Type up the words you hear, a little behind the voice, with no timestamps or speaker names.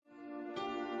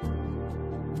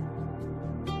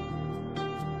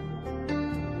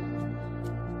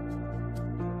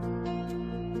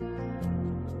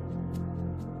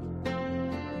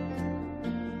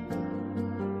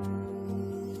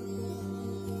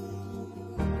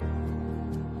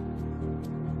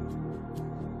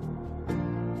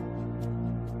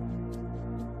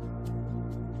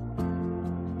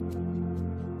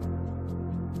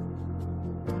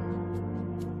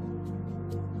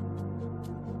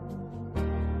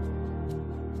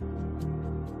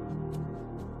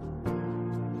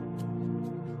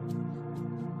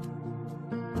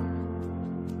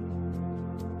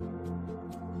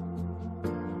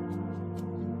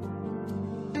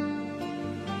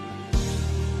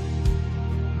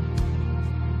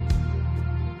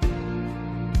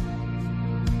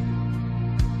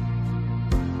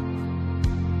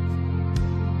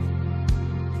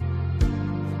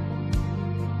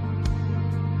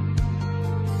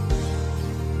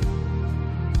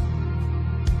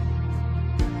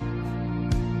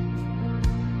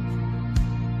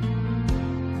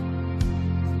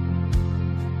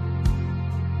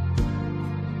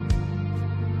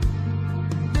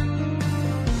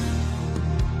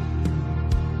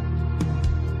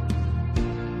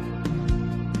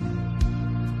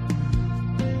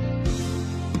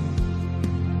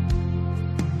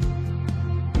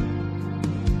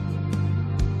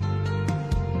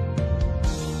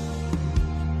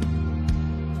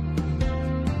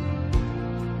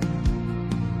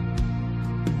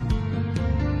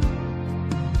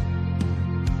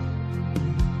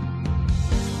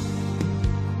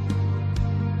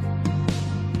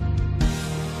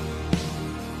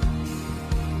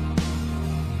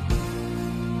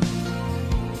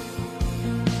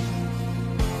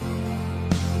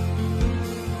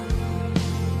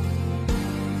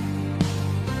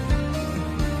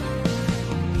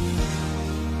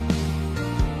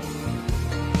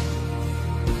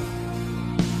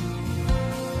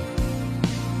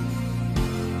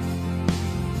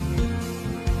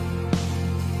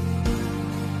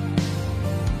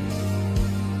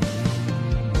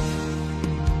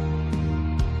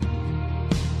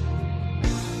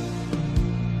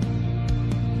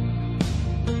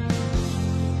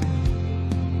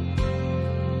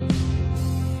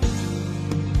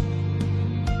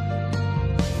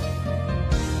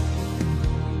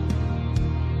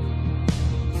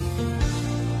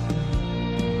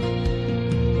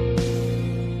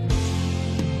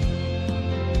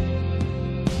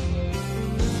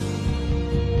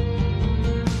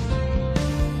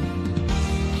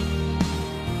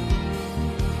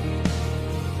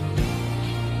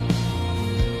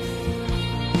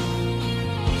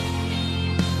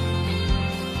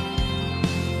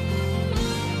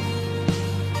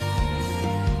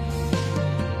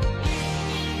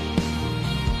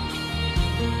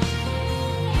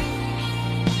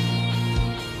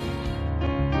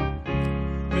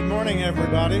morning,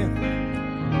 everybody.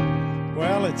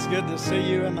 Well, it's good to see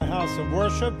you in the house of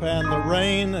worship, and the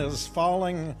rain is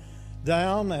falling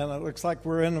down, and it looks like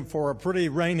we're in for a pretty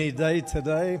rainy day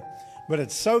today. But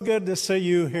it's so good to see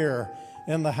you here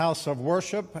in the house of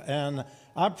worship, and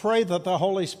I pray that the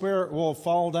Holy Spirit will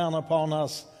fall down upon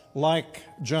us like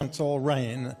gentle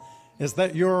rain. Is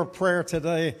that your prayer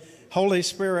today? Holy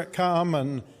Spirit,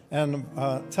 come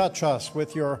and touch us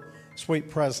with your sweet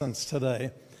presence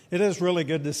today. It is really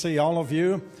good to see all of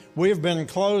you. We've been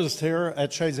closed here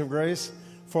at Shades of Grace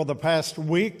for the past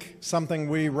week, something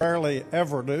we rarely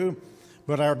ever do,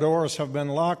 but our doors have been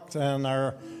locked and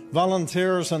our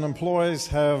volunteers and employees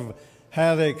have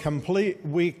had a complete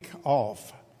week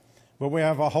off. But we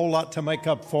have a whole lot to make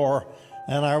up for,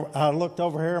 and I looked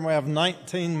over here and we have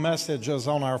 19 messages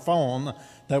on our phone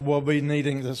that we'll be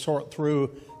needing to sort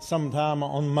through sometime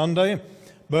on Monday.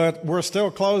 But we're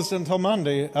still closed until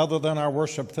Monday, other than our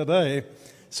worship today.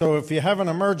 So if you have an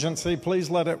emergency, please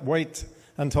let it wait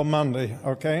until Monday,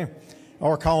 okay?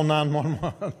 Or call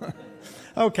 911.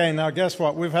 Okay, now guess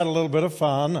what? We've had a little bit of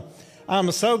fun. I'm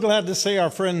so glad to see our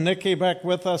friend Nikki back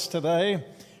with us today.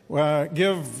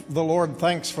 Give the Lord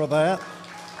thanks for that.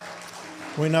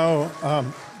 We know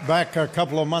back a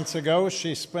couple of months ago,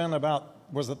 she spent about,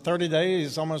 was it 30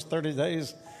 days, almost 30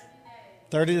 days?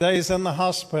 30 days in the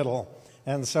hospital.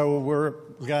 And so we're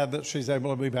glad that she's able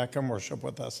to be back in worship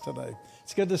with us today.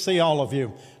 It's good to see all of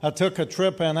you. I took a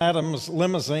trip in Adam's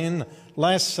limousine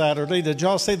last Saturday. Did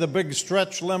y'all see the big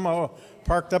stretch limo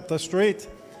parked up the street?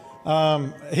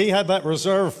 He had that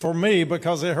reserved for me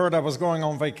because he heard I was going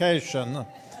on vacation.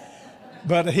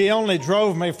 But he only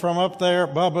drove me from up there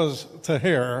at Bubba's to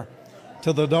here,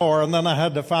 to the door, and then I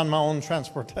had to find my own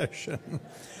transportation.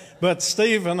 But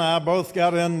Steve and I both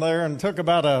got in there and took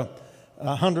about a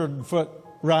 100-foot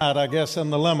ride, I guess, in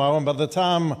the limo, and by the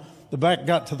time the back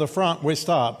got to the front, we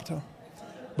stopped.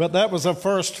 But that was a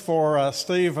first for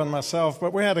Steve and myself,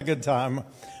 but we had a good time.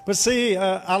 But see,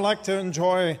 I like to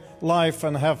enjoy life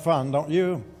and have fun, don't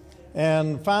you?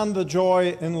 And find the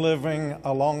joy in living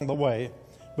along the way.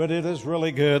 But it is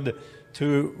really good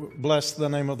to bless the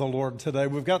name of the Lord today.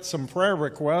 We've got some prayer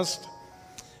requests,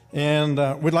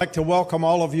 and we'd like to welcome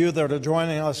all of you that are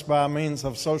joining us by means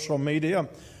of social media.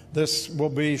 This will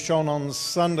be shown on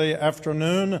Sunday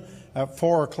afternoon at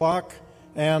 4 o'clock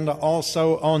and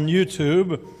also on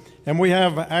YouTube. And we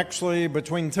have actually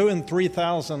between 2,000 and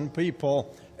 3,000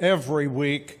 people every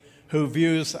week who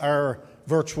views our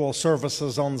virtual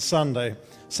services on Sunday.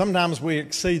 Sometimes we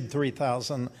exceed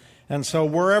 3,000. And so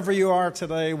wherever you are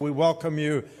today, we welcome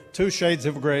you to Shades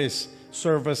of Grace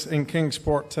service in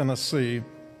Kingsport, Tennessee.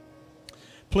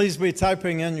 Please be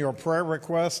typing in your prayer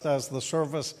request as the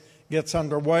service gets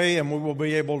underway, and we will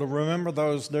be able to remember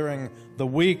those during the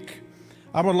week.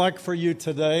 I would like for you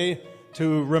today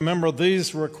to remember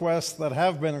these requests that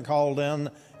have been called in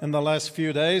the last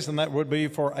few days, and that would be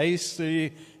for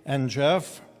AC and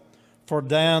Jeff, for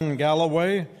Dan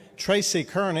Galloway. Tracy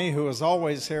Kearney, who is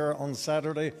always here on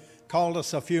Saturday, called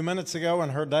us a few minutes ago,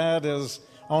 and her dad is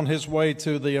on his way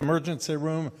to the emergency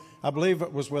room. I believe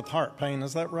it was with heart pain.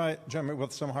 Is that right, Jimmy,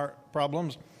 with some heart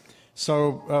problems?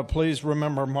 So please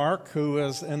remember Mark, who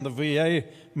is in the VA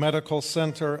Medical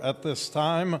Center at this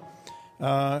time,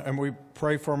 and we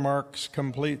pray for Mark's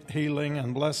complete healing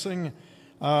and blessing.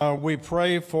 We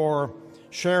pray for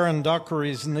Sharon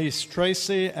Dockery's niece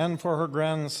Tracy and for her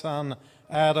grandson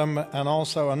Adam, and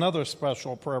also another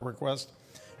special prayer request.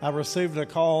 I received a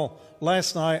call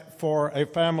last night for a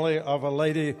family of a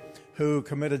lady who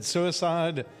committed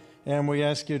suicide, and we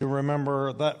ask you to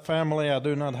remember that family. I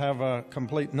do not have a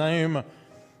complete name.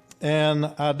 And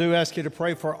I do ask you to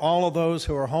pray for all of those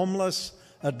who are homeless,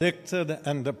 addicted,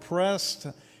 and depressed.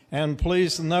 And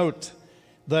please note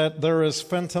that there is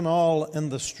fentanyl in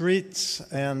the streets,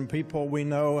 and people we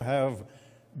know have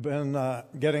been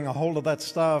getting a hold of that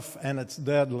stuff, and it's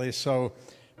deadly. So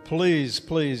please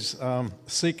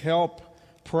seek help,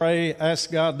 pray,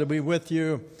 ask God to be with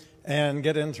you, and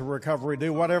get into recovery.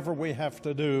 Do whatever we have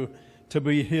to do to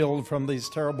be healed from these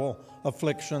terrible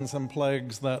afflictions and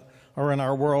plagues that are in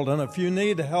our world. And if you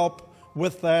need help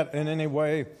with that in any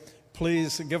way,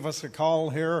 please give us a call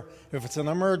here. If it's an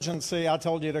emergency, I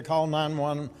told you to call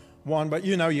 911, but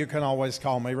you know you can always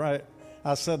call me, right?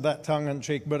 I said that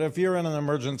tongue-in-cheek, but if you're in an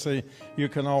emergency, you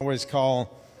can always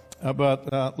call.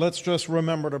 But let's just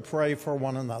remember to pray for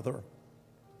one another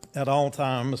at all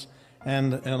times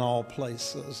and in all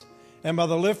places. And by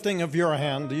the lifting of your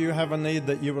hand, do you have a need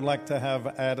that you would like to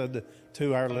have added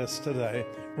to our list today?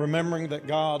 Remembering that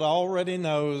God already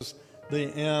knows the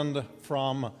end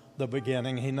from the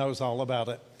beginning. He knows all about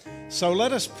it. So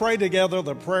let us pray together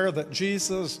the prayer that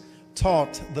Jesus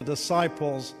taught the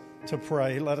disciples to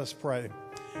pray. Let us pray.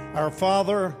 Our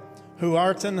Father, who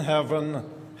art in heaven,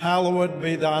 hallowed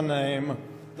be thy name.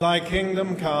 Thy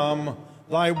kingdom come,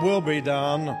 thy will be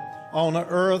done, on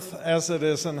earth as it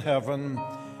is in heaven.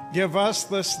 Give us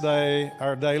this day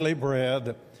our daily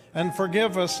bread, and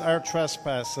forgive us our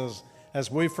trespasses, as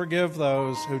we forgive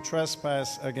those who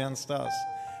trespass against us.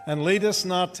 And lead us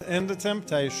not into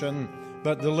temptation,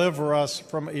 but deliver us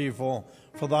from evil.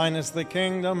 For thine is the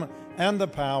kingdom, and the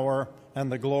power,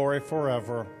 and the glory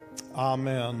forever.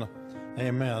 Amen.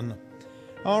 Amen.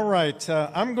 All right,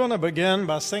 I'm going to begin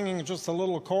by singing just a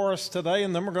little chorus today,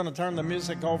 and then we're going to turn the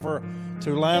music over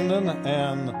to Landon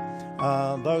and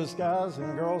those guys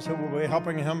and girls who will be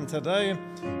helping him today,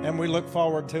 and we look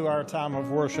forward to our time of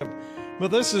worship.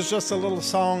 But this is just a little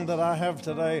song that I have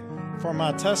today for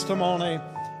my testimony,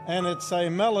 and it's a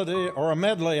melody, or a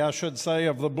medley, I should say,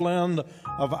 of the blend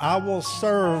of I Will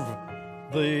Serve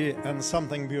Thee and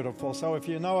Something Beautiful. So if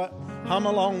you know it, hum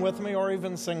along with me or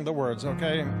even sing the words,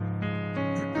 okay?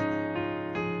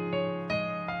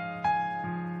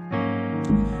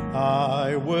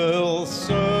 I will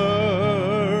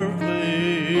serve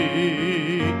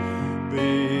thee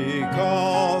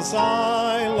because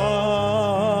I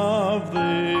love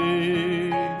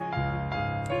thee.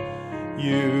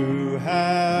 You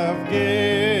have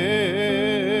given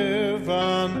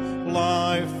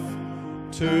life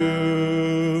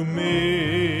to me.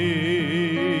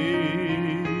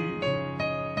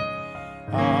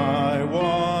 I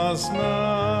was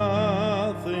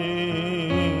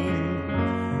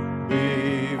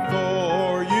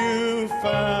before you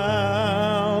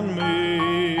found me.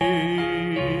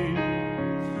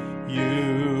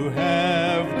 You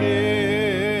have given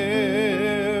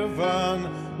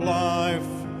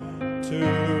life to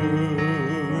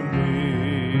me.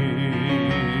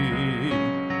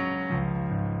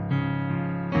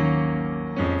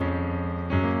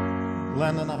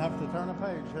 Landon, I have to turn a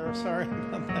page here. Sorry.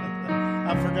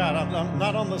 I forgot. I'm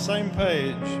not on the same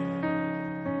page.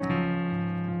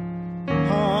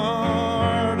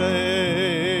 Heartaches,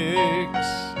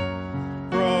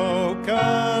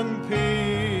 broken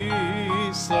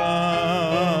pieces,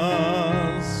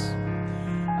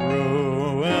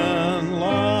 ruined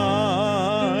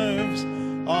lives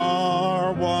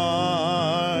are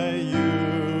why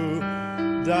you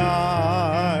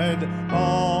died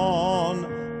on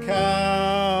Calvary.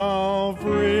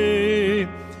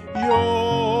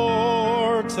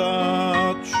 Your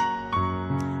touch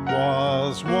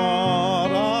was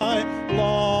what I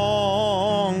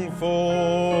long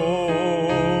for.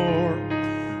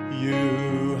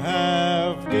 You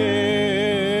have given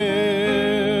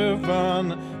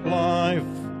life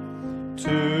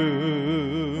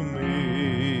to me.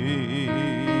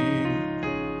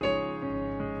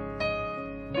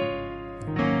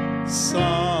 Something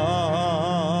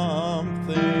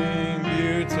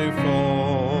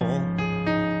beautiful,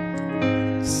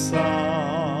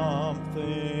 something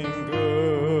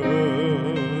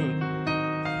good.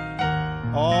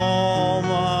 All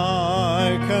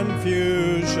my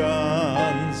confusions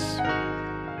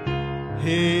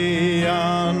he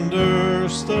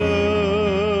understood.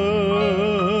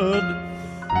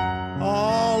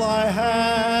 All I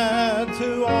had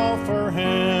to offer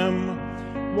him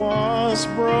was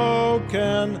brokenness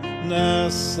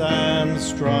and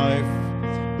strife,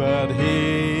 but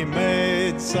he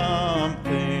made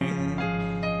something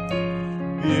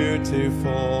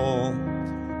beautiful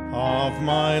of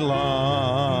my life.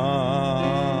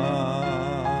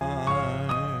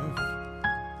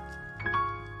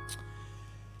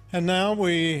 And now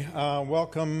we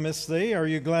welcome Miss D. Are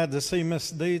you glad to see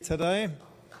Miss D today?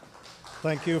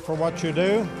 Thank you for what you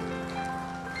do.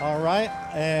 All right,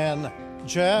 and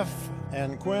Jeff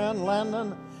and Quinn,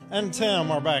 Landon, and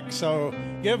Tim are back. So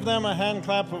give them a hand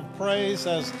clap of praise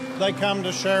as they come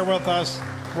to share with us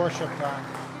worship time.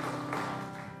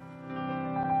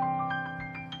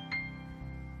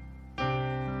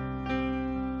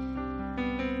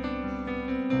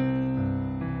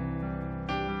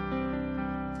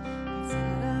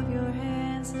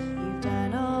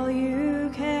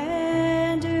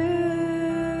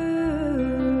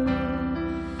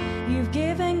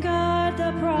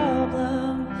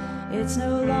 It's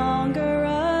no longer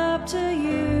up to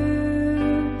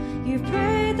you. You've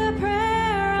prayed the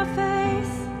prayer of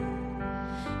faith,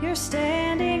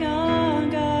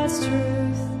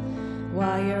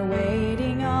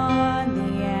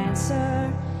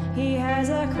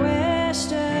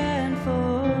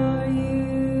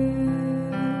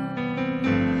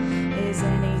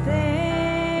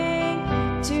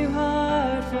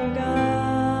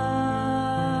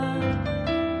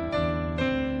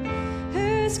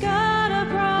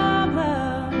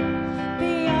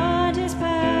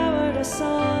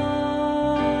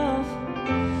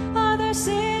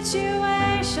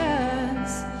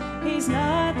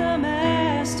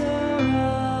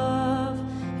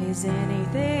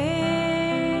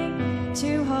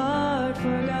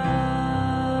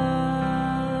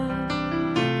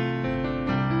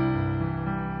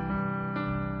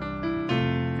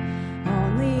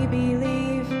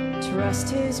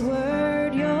 trust His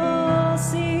word, you'll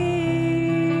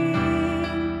see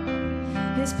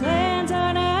His plans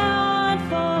are now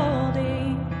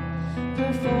unfolding,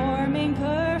 performing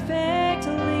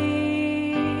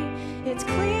perfectly. It's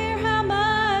clear how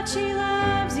much He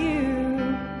loves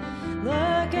you.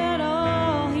 Look at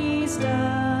all He's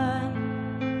done.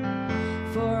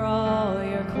 For all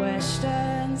your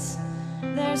questions,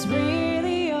 there's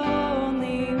really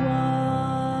only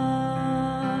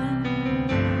one.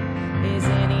 Is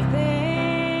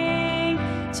anything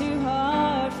too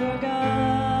hard for God?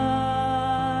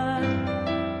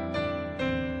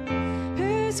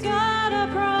 Who's got a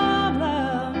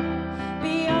problem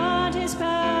beyond His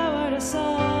power to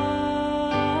solve?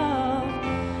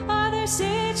 Are there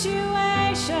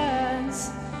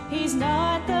situations He's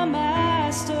not the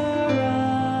master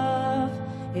of?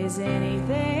 Is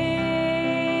anything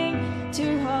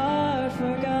too hard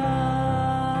for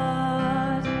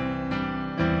God?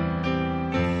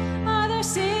 Are there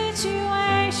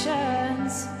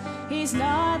situations He's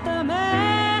not the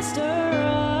master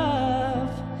of?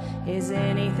 Is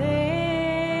anything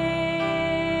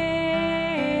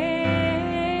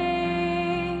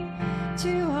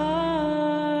too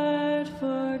hard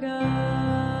for God?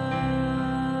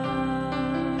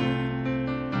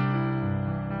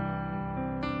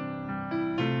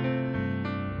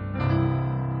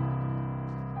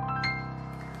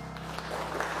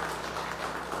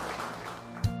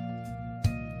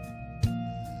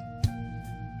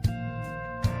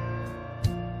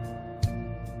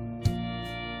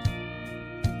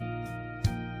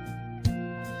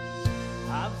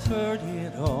 I've heard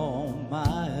it all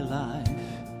my life,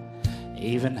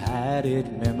 even had it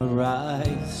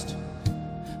memorized,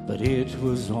 but it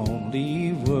was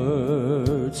only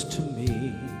words to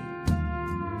me.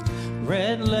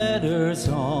 Red letters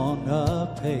on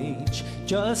a page,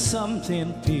 just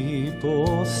something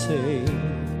people say,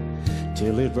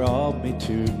 till it brought me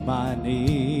to my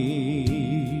knees.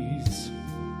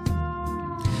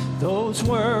 Those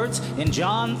words in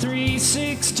John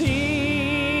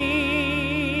 3:16.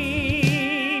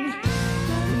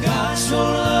 God so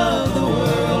loved the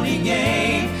world He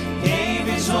gave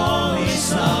His only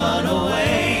Son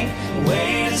away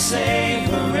to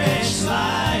save a wretch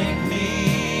like me,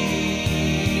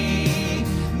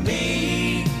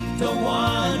 the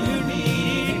one who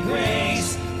needed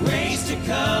grace to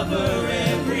cover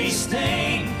every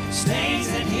stain, stains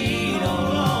that He no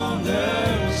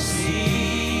longer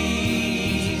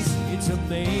sees. It's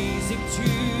amazing to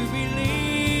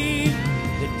believe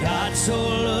that God so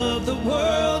loved the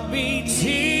world means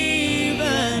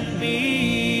even me.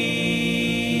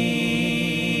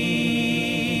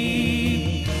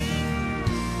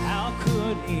 How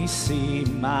could He see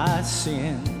my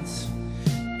sins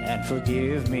and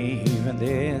forgive me even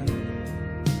then?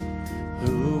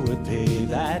 Who would pay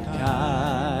that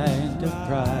kind of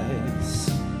price?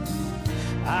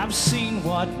 I've seen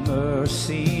what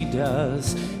mercy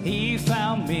does. He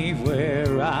found me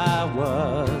where I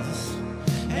was,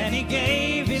 and He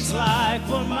gave His life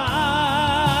for mine.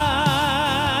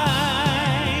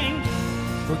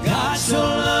 For God so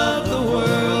loved the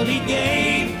world He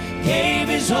gave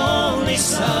His only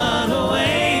Son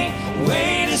away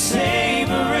to save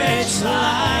a wretch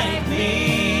like me,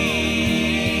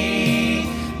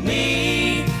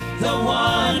 the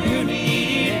one who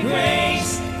needed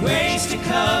grace to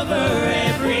cover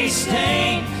every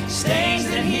stain, stains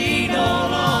that He no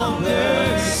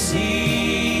longer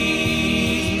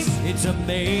sees. It's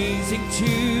amazing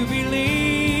to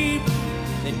believe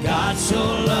that God so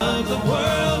loved the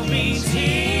world means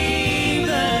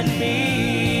even me.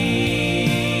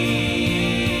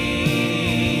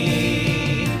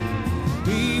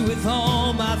 Be with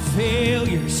all my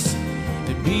failures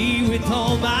and be with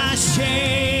all my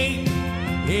shame.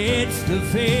 It's the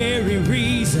very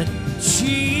reason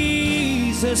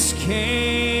Jesus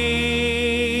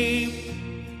came.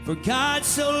 For God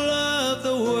so loved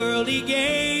the world He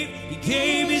gave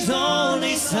His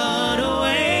only Son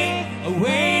away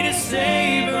to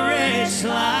save a wretch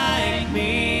like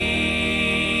me.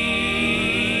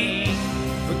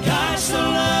 For God so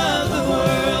loved the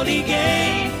world He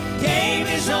gave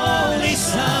His only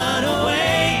Son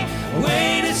away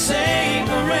to save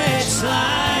a wretch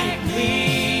like me,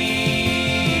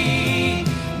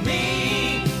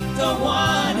 the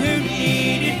one who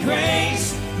needed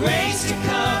grace to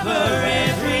cover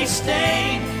every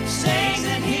stain, stains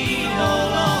that He no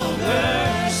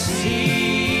longer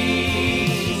sees.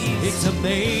 It's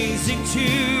amazing to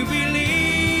believe.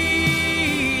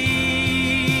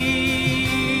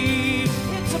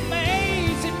 It's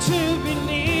amazing to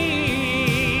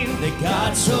believe that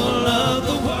God so loved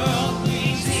the world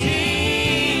means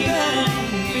even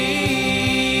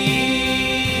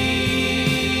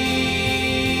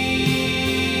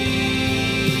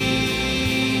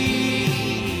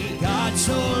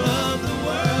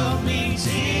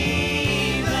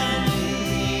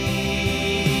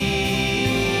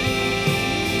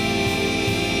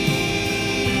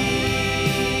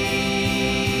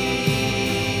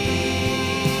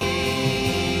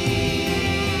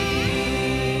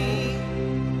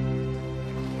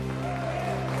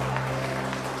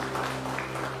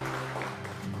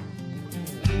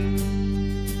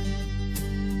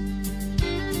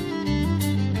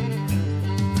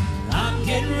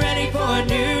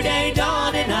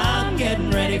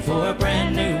for a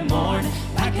brand new morn.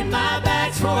 Packing my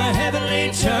bags for a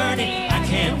heavenly journey. I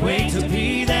can't wait to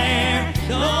be there.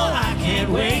 No, I can't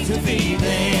wait to be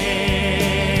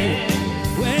there.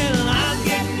 Well, I'm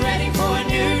getting ready for a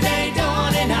new day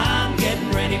dawning. I'm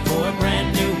getting ready for a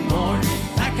brand new morn.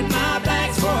 Packing my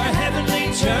bags for a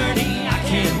heavenly journey. I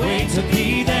can't wait to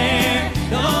be there.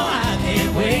 No, I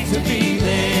can't wait to be there.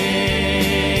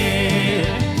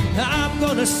 I'm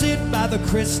gonna sit by the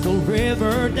crystal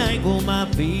river, dangle my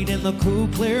feet in the cool,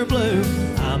 clear blue.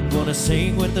 I'm gonna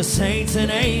sing with the saints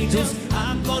and angels.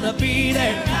 I'm gonna be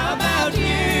there. How about you?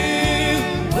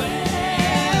 Well,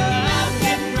 I'm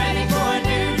getting ready for a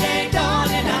new day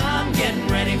dawning. I'm getting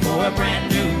ready for a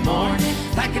brand new morn.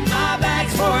 Packing my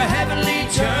bags for a heavenly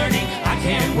journey. I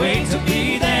can't wait to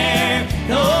be there.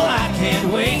 No, I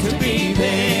can't wait to be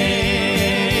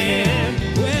there.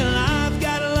 Well, I've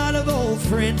got a lot of old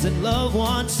friends and loved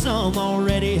ones. Some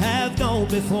already have gone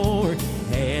before.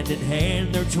 Hand in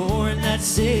hand, they're touring that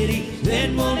city.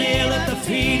 Then we'll kneel at the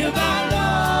feet of our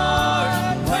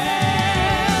Lord.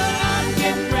 Well, I'm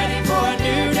getting ready for a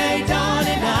new day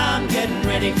dawning. I'm getting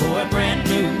ready for a brand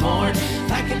new morn.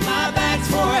 Packing my bags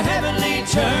for a heavenly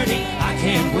journey. I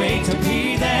can't wait to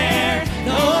be there.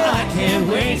 No, I can't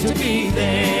wait to be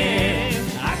there.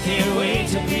 I can't wait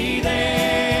to be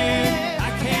there. I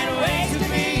can't wait to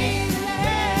be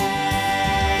there.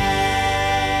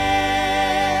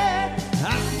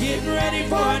 I'm getting ready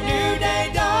for a new day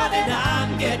dawning.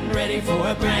 I'm getting ready for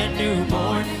a brand new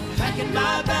morn. Packing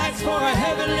my bags for a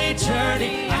heavenly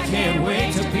journey. I can't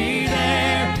wait to be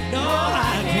there. No,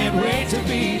 I can't wait to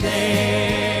be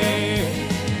there.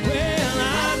 Well,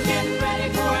 I'm getting ready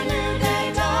for a new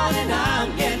day dawning.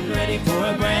 I'm getting ready for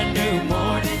a brand new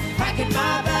morning. Packing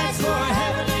my bags for a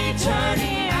heavenly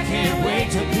journey. I can't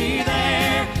wait to be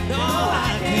there. No,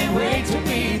 I can't wait to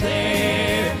be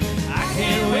there. I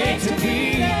can't wait to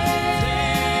be there.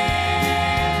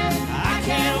 I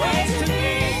can't wait to be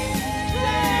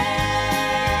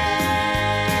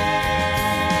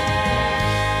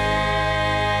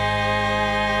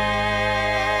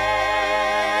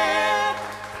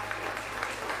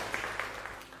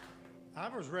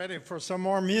ready for some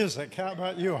more music. How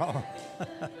about you all?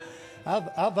 I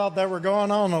thought they were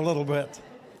going on a little bit.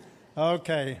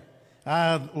 Okay.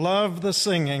 I love the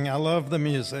singing. I love the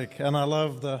music. And I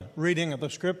love the reading of the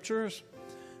scriptures.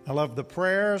 I love the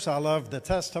prayers. I love the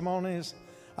testimonies.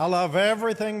 I love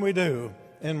everything we do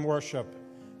in worship.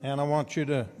 And I want you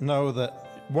to know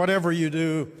that whatever you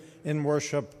do in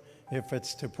worship, if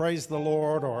it's to praise the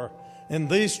Lord or in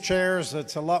these chairs,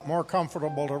 it's a lot more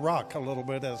comfortable to rock a little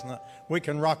bit, isn't it? We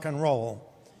can rock and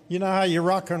roll. You know how you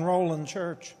rock and roll in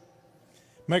church?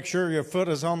 Make sure your foot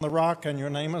is on the rock and your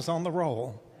name is on the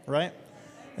roll, right?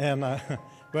 And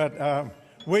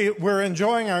we're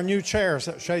enjoying our new chairs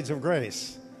at Shades of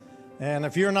Grace. And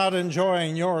if you're not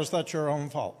enjoying yours, that's your own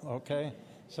fault, okay?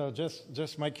 So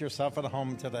just make yourself at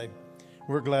home today.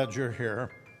 We're glad you're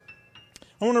here.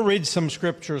 I want to read some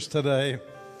scriptures today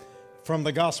from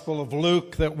the Gospel of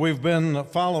Luke that we've been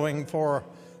following for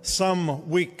some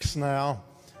weeks now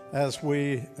as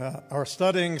we are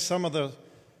studying some of the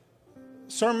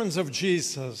sermons of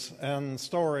Jesus and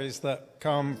stories that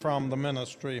come from the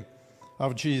ministry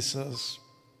of Jesus.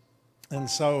 And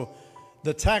so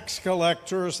the tax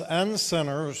collectors and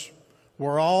sinners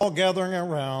were all gathering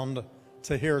around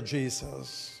to hear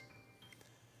Jesus.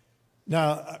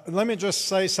 Now, let me just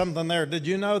say something there. Did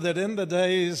you know that in the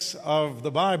days of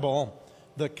the Bible,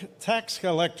 the tax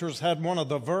collectors had one of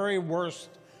the very worst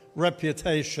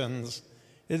reputations?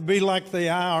 It'd be like the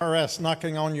IRS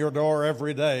knocking on your door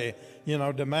every day, you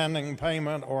know, demanding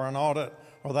payment or an audit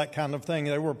or that kind of thing.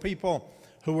 They were people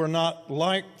who were not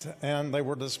liked and they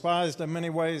were despised in many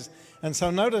ways. And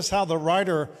so notice how the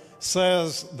writer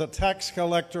says the tax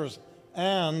collectors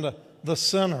and the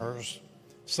sinners.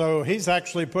 So he's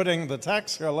actually putting the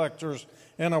tax collectors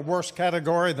in a worse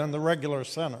category than the regular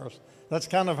sinners. That's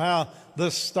kind of how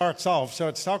this starts off. So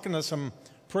it's talking to some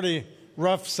pretty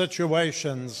rough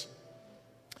situations.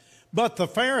 But the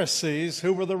Pharisees,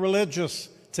 who were the religious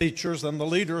teachers and the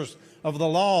leaders of the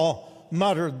law,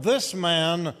 muttered, "This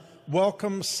man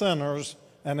welcomes sinners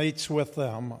and eats with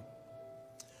them."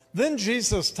 Then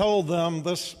Jesus told them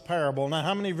this parable. Now,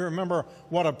 how many of you remember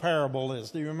what a parable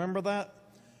is? Do you remember that?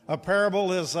 A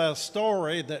parable is a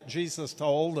story that Jesus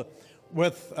told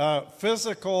with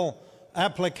physical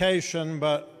application,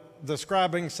 but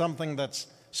describing something that's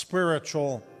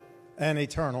spiritual and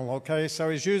eternal, okay? So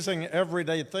he's using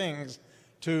everyday things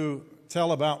to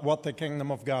tell about what the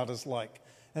kingdom of God is like.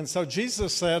 And so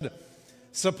Jesus said,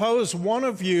 suppose one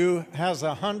of you has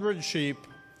 100 sheep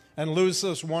and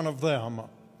loses one of them.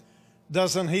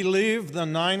 Doesn't he leave the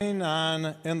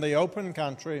 99 in the open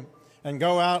country and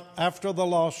go out after the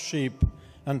lost sheep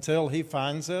until he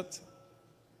finds it?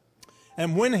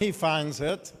 And when he finds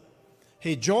it,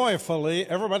 he joyfully,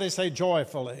 everybody say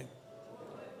joyfully,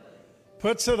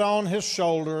 puts it on his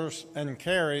shoulders and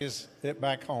carries it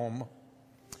back home.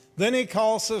 Then he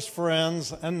calls his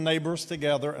friends and neighbors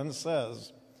together and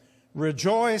says,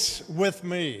 "Rejoice with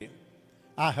me,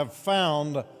 I have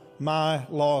found my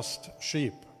lost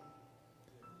sheep."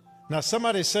 Now,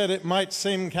 somebody said it might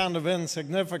seem kind of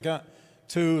insignificant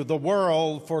to the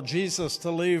world for Jesus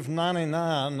to leave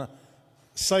 99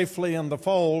 safely in the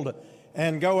fold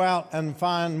and go out and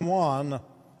find one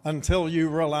until you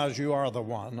realize you are the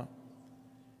one.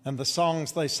 And the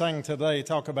songs they sang today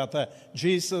talk about that.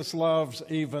 Jesus loves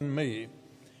even me.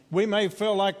 We may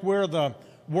feel like we're the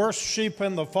worst sheep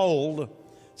in the fold.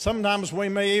 Sometimes we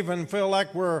may even feel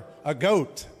like we're a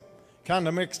goat, kind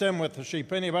of mixed in with the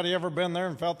sheep. Anybody ever been there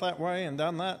and felt that way and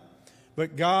done that?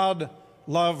 But God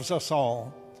loves us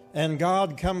all, and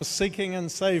God comes seeking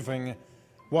and saving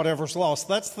whatever's lost.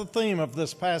 That's the theme of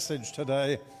this passage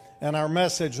today and our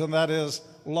message, and that is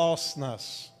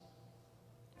lostness.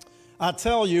 I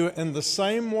tell you, in the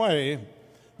same way,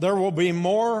 there will be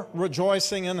more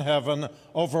rejoicing in heaven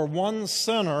over one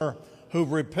sinner who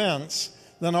repents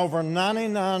than over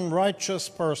 99 righteous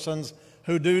persons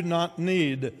who do not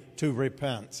need to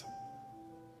repent.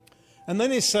 And then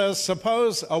he says,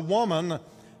 suppose a woman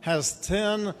has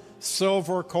 10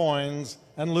 silver coins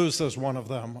and loses one of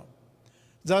them.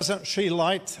 Doesn't she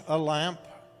light a lamp,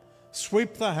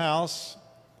 sweep the house,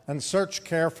 and search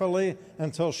carefully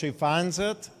until she finds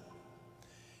it?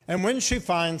 And when she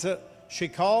finds it, she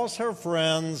calls her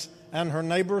friends and her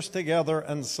neighbors together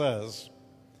and says,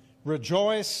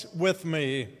 "Rejoice with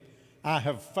me, I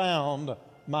have found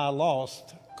my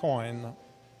lost coin."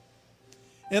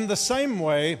 In the same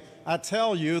way, I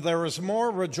tell you, there is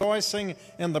more rejoicing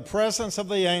in the presence of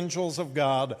the angels of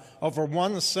God over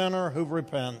one sinner who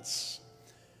repents.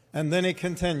 And then he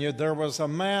continued, there was a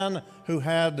man who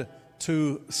had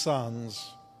 2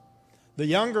 sons. The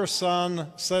younger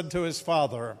son said to his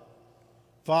father,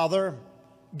 "Father,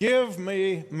 give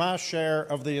me my share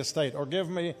of the estate," or give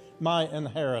me my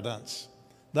inheritance,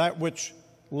 that which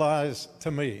lies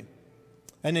to me.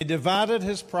 And he divided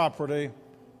his property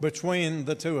between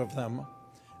the 2 of them.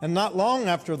 And not long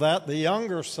after that, the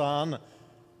younger son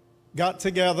got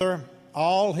together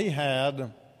all he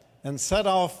had and set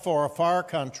off for a far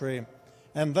country,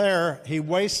 and there he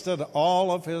wasted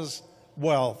all of his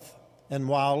wealth in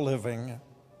wild living.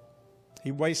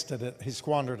 He wasted it, he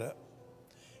squandered it.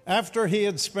 After he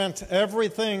had spent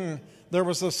everything, there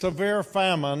was a severe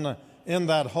famine in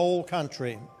that whole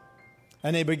country,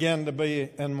 and he began to be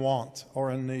in want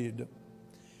or in need.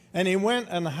 And he went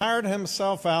and hired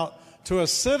himself out to a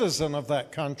citizen of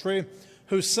that country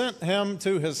who sent him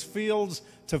to his fields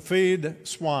to feed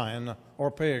swine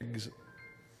or pigs.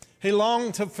 He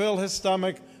longed to fill his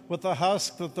stomach with the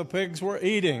husk that the pigs were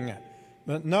eating,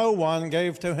 but no one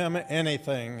gave to him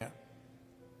anything.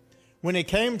 When he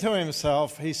came to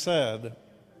himself, he said,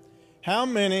 "How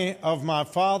many of my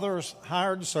father's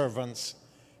hired servants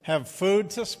have food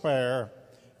to spare,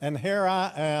 and here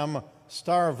I am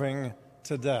starving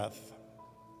to death?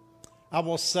 I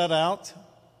will set out,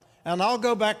 and I'll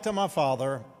go back to my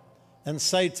father and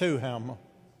say to him,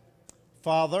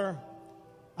 'Father,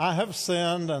 I have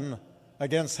sinned and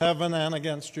against heaven and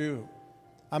against you.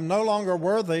 I'm no longer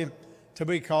worthy to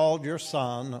be called your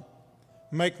son.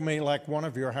 Make me like one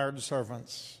of your hired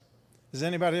servants.'" Has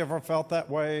anybody ever felt that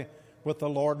way with the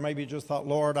Lord? Maybe just thought,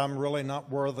 "Lord, I'm really not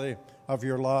worthy of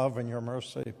your love and your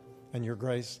mercy and your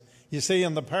grace." You see,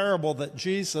 in the parable that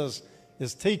Jesus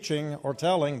is teaching or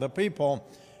telling the people,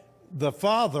 the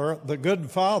father, the good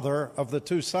father of the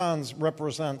 2 sons,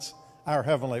 represents our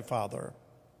Heavenly Father,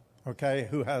 okay,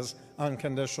 who has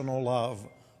unconditional love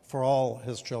for all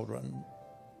his children.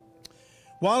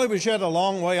 While he was yet a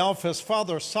long way off, his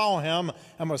father saw him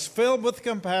and was filled with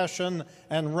compassion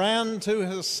and ran to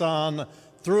his son,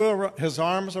 threw his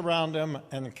arms around him,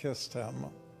 and kissed him.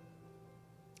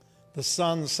 The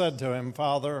son said to him,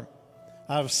 "Father,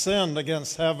 I've sinned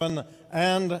against heaven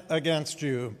and against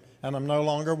you, and I'm no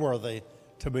longer worthy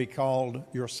to be called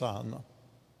your son."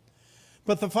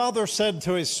 But the father said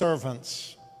to his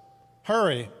servants,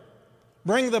 "Hurry,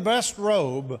 bring the best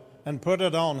robe and put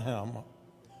it on him.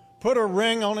 Put a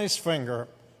ring on his finger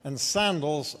and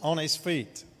sandals on his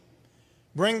feet.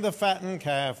 Bring the fattened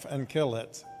calf and kill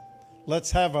it.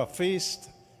 Let's have a feast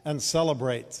and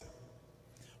celebrate.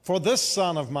 For this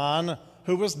son of mine,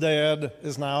 who was dead,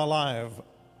 is now alive.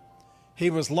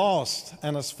 He was lost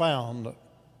and is found."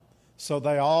 So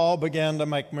they all began to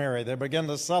make merry. They began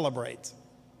to celebrate.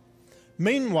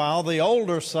 Meanwhile, the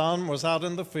older son was out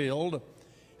in the field,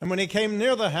 and when he came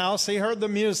near the house, he heard the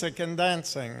music and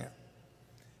dancing.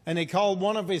 And he called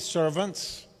one of his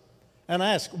servants and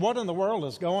asked, "What in the world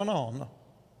is going on?"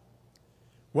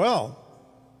 "Well,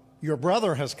 your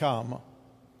brother has come,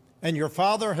 and your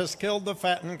father has killed the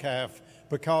fattened calf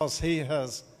because he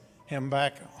has him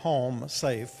back home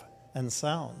safe and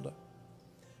sound."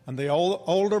 And the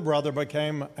older brother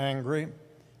became angry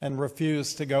and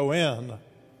refused to go in.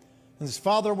 His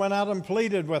father went out and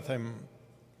pleaded with him.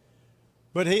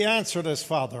 But he answered his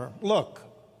father, "Look,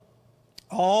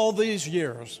 all these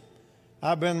years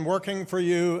I've been working for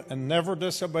you and never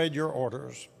disobeyed your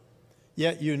orders.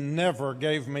 Yet you never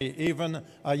gave me even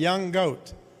a young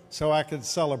goat so I could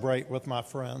celebrate with my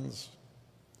friends."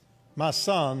 "My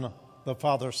son," the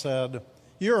father said,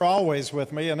 "you're always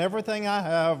with me, and everything I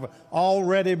have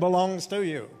already belongs to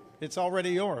you. It's already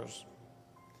yours.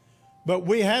 But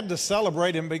we had to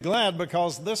celebrate and be glad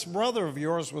because this brother of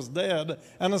yours was dead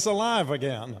and is alive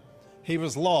again. He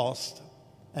was lost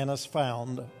and is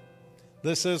found."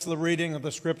 This is the reading of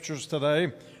the scriptures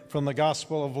today from the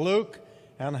Gospel of Luke.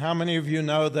 And how many of you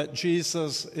know that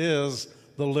Jesus is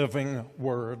the living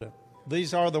Word?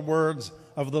 These are the words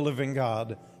of the living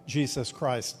God, Jesus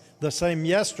Christ, the same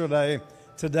yesterday,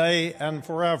 today, and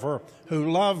forever,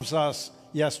 who loves us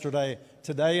yesterday,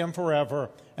 today, and forever,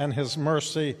 and his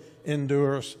mercy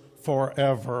endures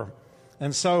forever.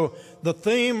 And so the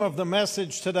theme of the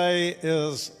message today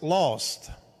is lost,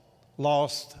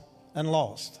 lost, and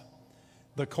lost.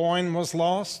 The coin was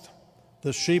lost,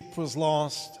 the sheep was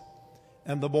lost,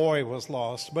 and the boy was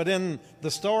lost. But in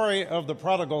the story of the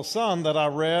prodigal son that I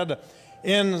read,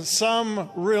 in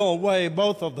some real way,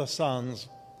 both of the sons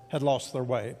had lost their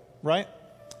way, right?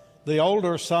 The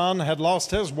older son had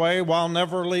lost his way while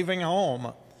never leaving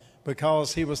home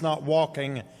because he was not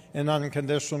walking in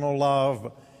unconditional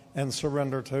love and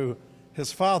surrender to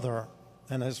his father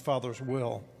and his father's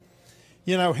will.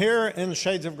 You know, here in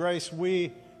Shades of Grace,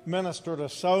 we minister to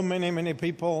so many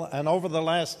people, and over the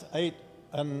last 8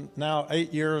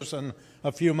 years and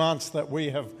a few months that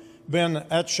we have been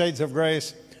at Shades of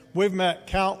Grace, we've met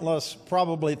countless,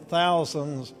 probably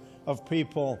thousands of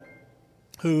people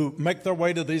who make their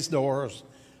way to these doors,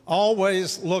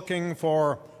 always looking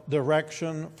for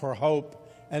direction, for hope,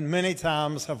 and many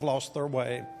times have lost their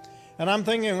way. And I'm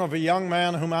thinking of a young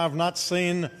man whom I've not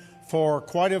seen for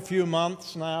quite a few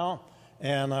months now,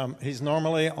 and he's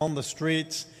normally on the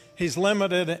streets. He's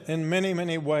limited in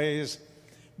many ways.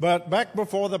 But back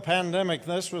before the pandemic,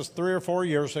 this was 3 or 4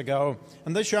 years ago,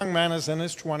 and this young man is in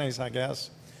his 20s, I guess,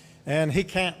 and he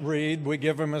can't read. We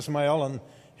give him his mail, and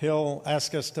he'll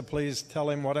ask us to please tell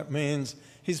him what it means.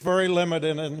 He's very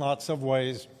limited in lots of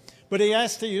ways. But he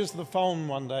asked to use the phone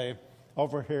one day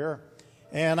over here,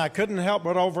 and I couldn't help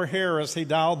but overhear as he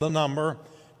dialed the number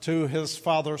to his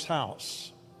father's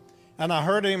house. And I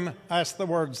heard him ask the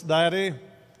words, "Daddy,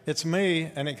 it's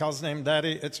me," and he calls his name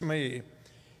Daddy, "it's me."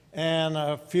 And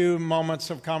a few moments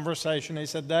of conversation, he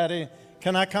said, "Daddy,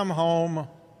 can I come home?"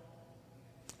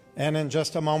 And in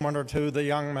just a moment or two, the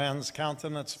young man's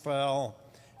countenance fell,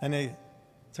 and he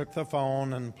took the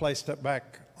phone and placed it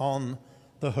back on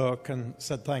the hook and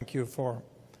said, "Thank you for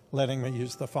letting me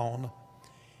use the phone."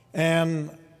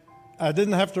 And I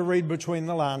didn't have to read between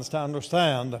the lines to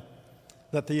understand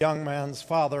that the young man's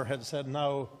father had said,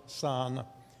 "No, son,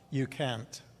 you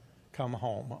can't come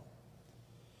home."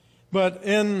 But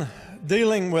in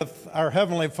dealing with our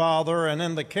Heavenly Father and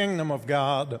in the kingdom of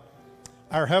God,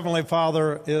 our Heavenly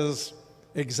Father is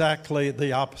exactly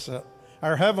the opposite.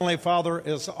 Our Heavenly Father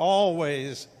is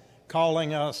always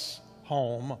calling us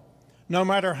home. No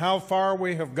matter how far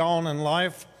we have gone in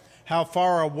life, how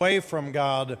far away from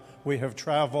God we have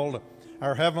traveled,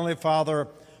 our Heavenly Father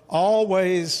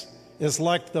always is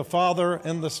like the father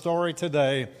in the story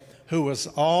today, who is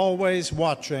always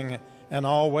watching and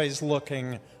always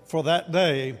looking for that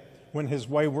day when his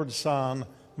wayward son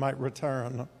might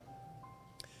return.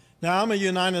 Now, I'm a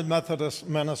United Methodist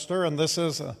minister, and this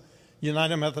is a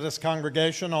United Methodist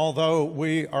congregation. Although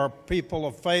we are people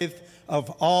of faith of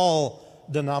all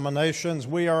denominations,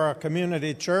 we are a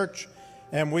community church,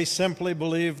 and we simply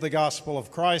believe the gospel of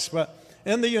Christ. But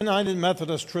in the United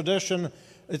Methodist tradition,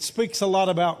 it speaks a lot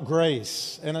about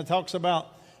grace, and it talks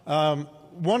about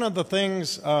one of the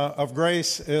things of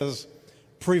grace is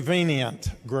prevenient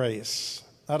grace.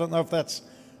 I don't know if that's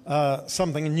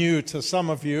something new to some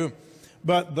of you,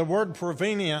 but the word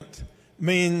prevenient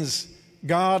means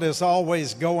God is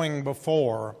always going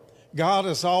before. God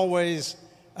is always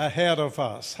ahead of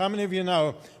us. How many of you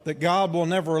know that God will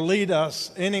never lead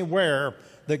us anywhere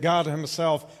that God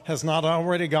himself has not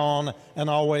already gone and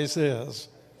always is.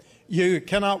 You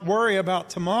cannot worry about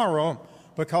tomorrow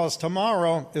because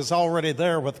tomorrow is already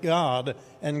there with God,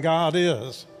 and God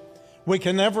is. We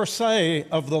can never say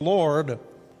of the Lord,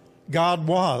 God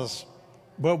was,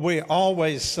 but we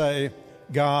always say,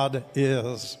 God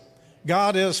is.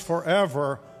 God is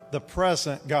forever the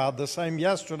present God, the same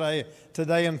yesterday,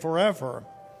 today, and forever.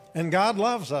 And God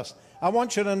loves us. I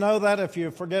want you to know that if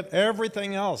you forget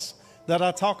everything else that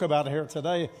I talk about here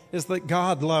today, is that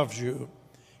God loves you.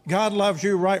 God loves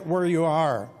you right where you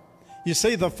are. You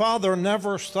see, the Father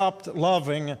never stopped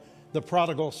loving the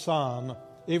prodigal son,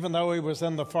 even though he was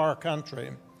in the far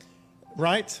country,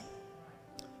 right?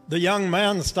 The young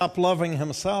man stopped loving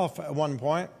himself at one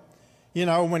point. You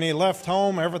know, when he left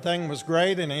home, everything was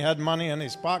great, and he had money in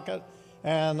his pocket,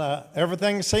 and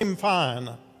everything seemed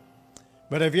fine.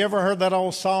 But have you ever heard that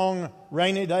old song,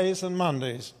 Rainy Days and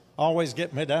Mondays Always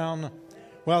Get Me Down?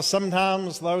 Well,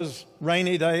 sometimes those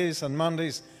rainy days and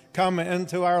Mondays come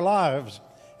into our lives,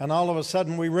 and all of a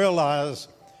sudden we realize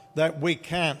that we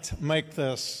can't make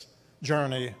this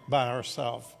journey by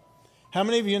ourselves. How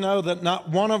many of you know that not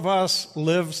one of us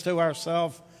lives to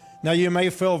ourselves? Now, you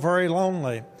may feel very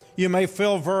lonely. You may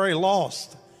feel very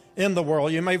lost in the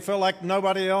world. You may feel like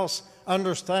nobody else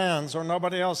understands or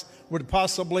nobody else would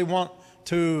possibly want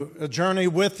to journey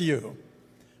with you.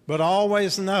 But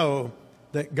always know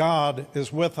that God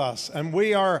is with us. And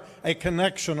we are a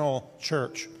connectional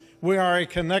church. We are a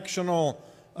connectional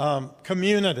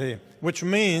community, which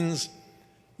means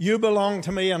you belong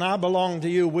to me and I belong to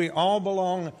you. We all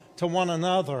belong to one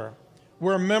another.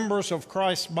 We're members of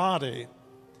Christ's body.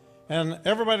 And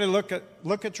everybody look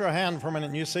at your hand for a minute,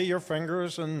 and you see your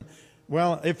fingers. And,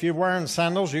 well, if you're wearing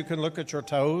sandals, you can look at your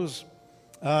toes.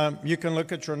 You can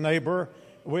look at your neighbor.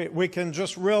 We can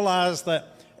just realize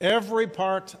that every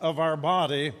part of our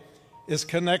body is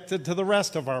connected to the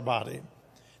rest of our body.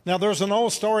 Now, there's an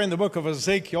old story in the book of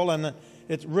Ezekiel, and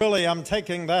it's really, I'm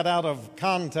taking that out of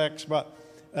context, but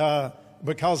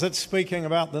because it's speaking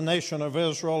about the nation of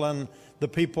Israel and the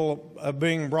people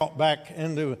being brought back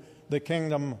into the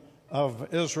kingdom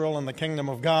of Israel and the kingdom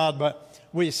of God. But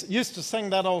we used to sing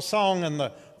that old song, and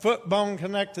the foot bone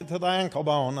connected to the ankle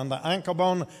bone, and the ankle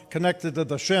bone connected to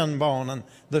the shin bone, and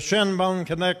the shin bone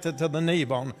connected to the knee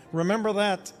bone. Remember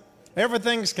that?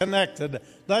 Everything's connected.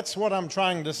 That's what I'm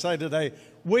trying to say today.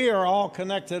 We are all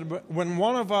connected, but when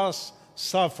one of us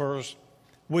suffers,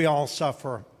 we all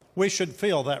suffer. We should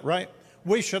feel that, right?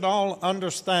 We should all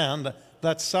understand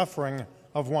that suffering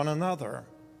of one another,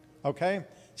 okay?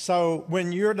 So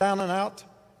when you're down and out,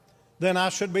 then I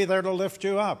should be there to lift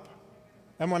you up.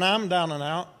 And when I'm down and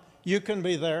out, you can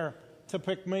be there to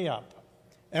pick me up.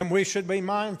 And we should be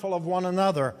mindful of one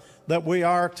another, that we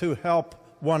are to help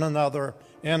one another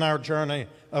in our journey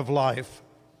of life.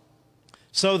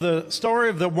 So the story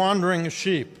of the wandering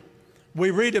sheep, we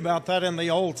read about that in the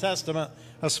Old Testament,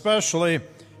 especially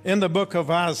in the book of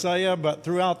Isaiah, but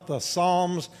throughout the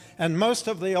Psalms and most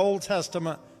of the Old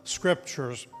Testament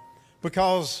scriptures,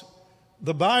 because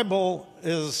the Bible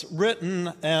is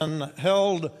written and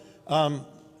held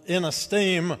in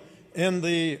esteem in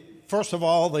the, first of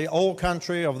all, the old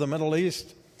country of the Middle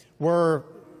East, where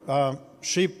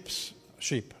sheep,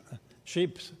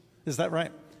 is that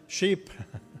right? Sheep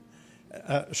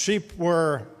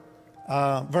were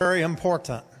very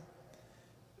important.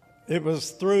 It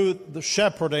was through the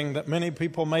shepherding that many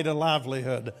people made a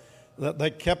livelihood, that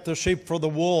they kept the sheep for the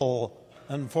wool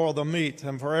and for the meat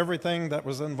and for everything that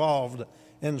was involved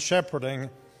in shepherding.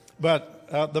 But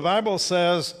the Bible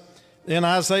says in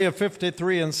Isaiah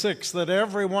 53:6 that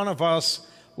every one of us,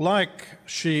 like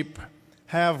sheep,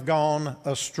 have gone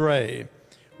astray.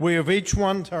 We have each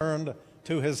one turned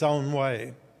to his own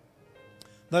way.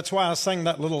 That's why I sang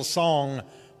that little song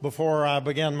before I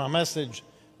began my message,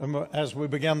 as we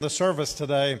began the service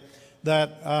today,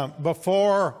 that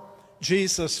before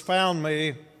Jesus found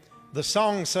me, the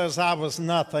song says I was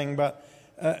nothing, but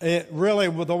it really,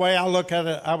 the way I look at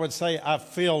it, I would say I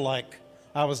feel like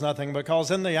I was nothing, because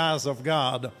in the eyes of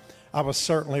God, I was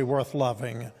certainly worth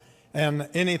loving. And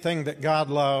anything that God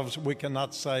loves, we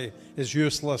cannot say is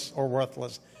useless or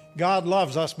worthless. God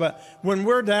loves us, but when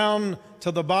we're down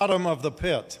to the bottom of the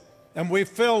pit, and we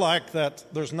feel like that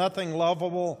there's nothing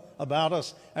lovable about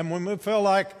us, and when we feel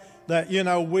like that, you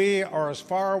know, we are as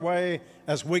far away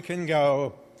as we can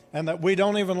go, and that we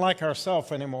don't even like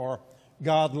ourselves anymore,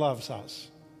 God loves us.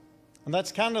 And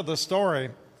that's kind of the story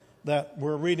that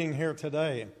we're reading here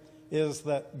today, is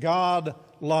that God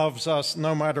loves us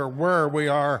no matter where we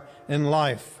are in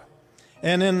life.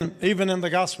 And even in the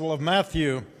Gospel of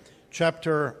Matthew,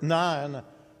 chapter 9,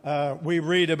 we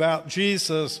read about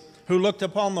Jesus, who looked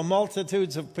upon the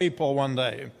multitudes of people one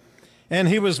day. And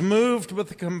he was moved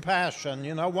with compassion.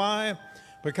 You know why?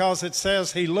 Because it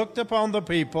says he looked upon the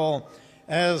people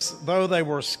as though they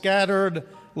were scattered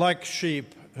like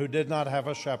sheep who did not have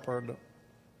a shepherd.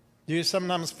 Do you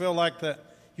sometimes feel like that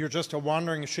you're just a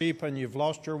wandering sheep and you've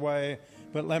lost your way?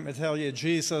 But let me tell you,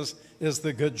 Jesus is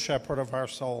the good shepherd of our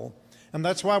soul. And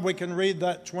that's why we can read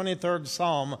that 23rd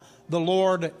Psalm, the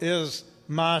Lord is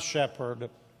my shepherd.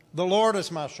 The Lord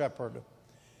is my shepherd.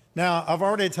 Now, I've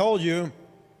already told you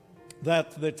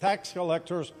that the tax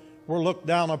collectors were looked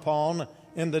down upon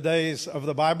in the days of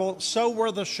the Bible. So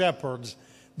were the shepherds.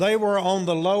 They were on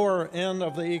the lower end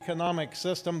of the economic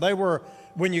system. They were,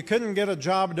 when you couldn't get a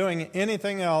job doing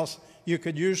anything else, you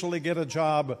could usually get a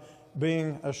job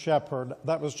being a shepherd.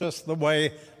 That was just the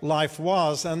way life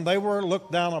was. And they were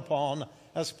looked down upon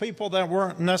as people that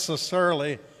weren't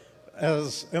necessarily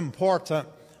as important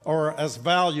or as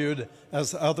valued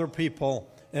as other people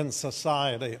in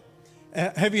society.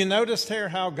 Have you noticed here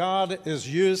how God is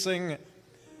using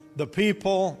the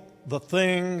people, the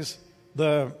things,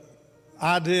 the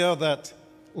idea that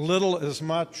little is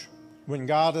much when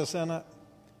God is in it?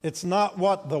 It's not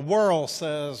what the world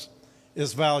says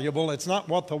is valuable. It's not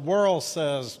what the world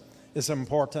says is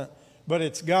important, but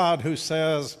it's God who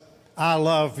says, I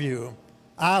love you.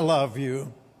 I love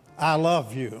you. I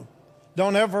love you.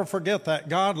 Don't ever forget that.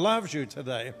 God loves you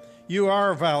today. You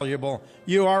are valuable.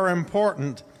 You are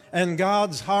important. And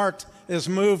God's heart is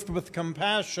moved with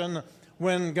compassion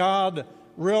when God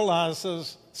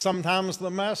realizes sometimes the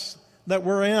mess that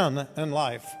we're in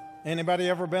life. Anybody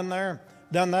ever been there?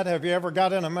 Done that? Have you ever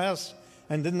got in a mess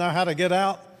and didn't know how to get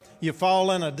out? You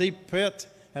fall in a deep pit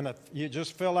and you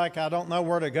just feel like, I don't know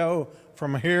where to go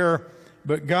from here.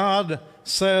 But God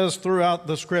says throughout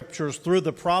the scriptures, through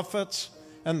the prophets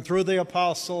and through the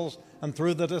apostles and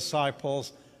through the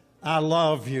disciples, I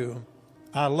love you.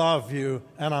 I love you,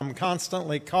 and I'm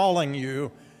constantly calling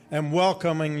you and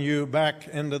welcoming you back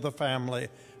into the family,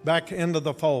 back into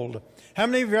the fold. How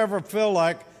many of you ever feel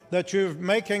like that you're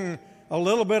making a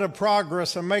little bit of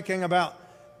progress and making about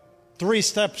 3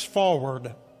 steps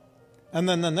forward, and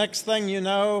then the next thing you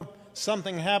know,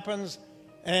 something happens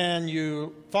and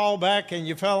you fall back and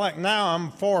you feel like now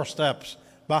I'm 4 steps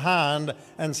behind,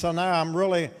 and so now I'm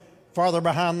really farther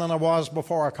behind than I was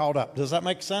before I caught up. Does that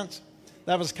make sense?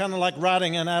 That was kind of like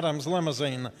riding in Adam's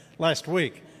limousine last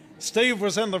week. Steve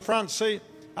was in the front seat.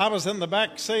 I was in the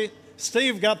back seat.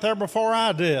 Steve got there before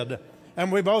I did,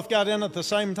 and we both got in at the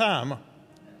same time,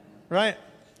 right?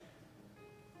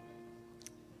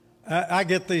 I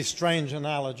get these strange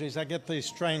analogies. I get these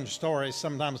strange stories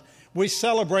sometimes. We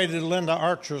celebrated Linda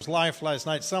Archer's life last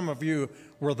night. Some of you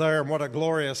were there. What a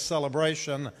glorious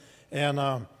celebration.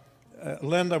 And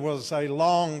Linda was a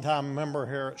long-time member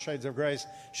here at Shades of Grace.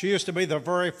 She used to be the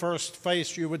very first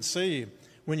face you would see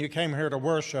when you came here to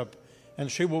worship,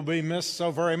 and she will be missed so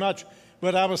very much.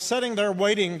 But I was sitting there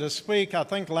waiting to speak. I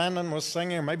think Landon was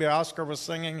singing, or maybe Oscar was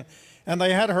singing, and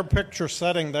they had her picture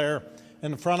sitting there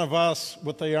in front of us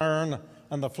with the urn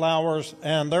and the flowers,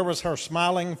 and there was her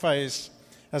smiling face,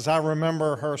 as I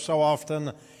remember her so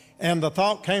often. And the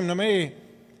thought came to me,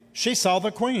 she saw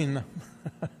the Queen.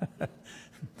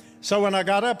 So when I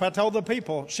got up, I told the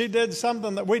people, she did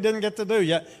something that we didn't get to do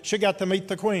yet. She got to meet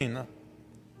the Queen.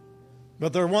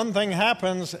 But there one thing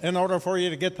happens in order for you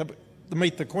to get to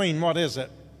meet the Queen. What is it?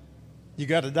 You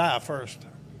got to die first,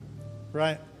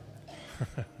 right?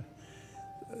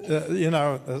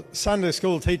 A Sunday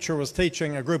school teacher was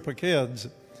teaching a group of kids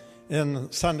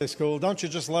in Sunday school. Don't you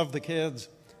just love the kids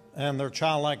and their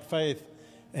childlike faith?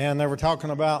 And they were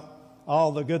talking about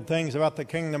all the good things about the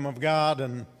kingdom of God,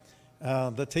 and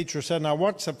the teacher said, now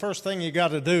what's the first thing you got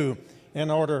to do in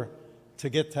order to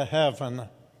get to heaven?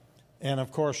 And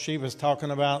of course she was talking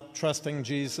about trusting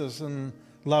Jesus and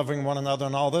loving one another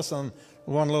and all this, and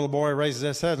one little boy raised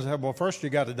his head and said, well, first you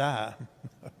got to die.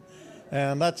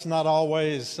 And that's not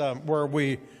always where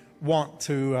we want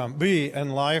to be in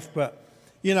life, but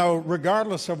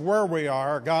regardless of where we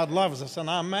are, God loves us. And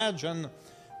I imagine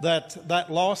that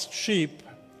lost sheep,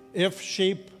 if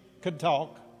sheep could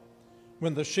talk,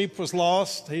 when the sheep was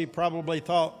lost, he probably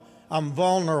thought, I'm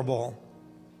vulnerable.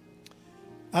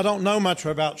 I don't know much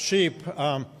about sheep.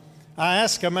 I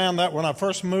asked a man that when I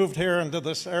first moved here into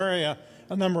this area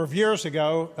a number of years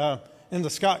ago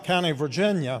into Scott County,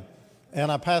 Virginia,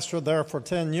 and I pastored there for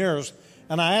 10 years.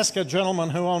 And I asked a gentleman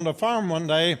who owned a farm one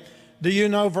day, do you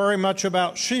know very much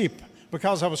about sheep?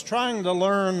 Because I was trying to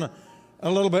learn a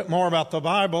little bit more about the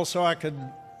Bible so I could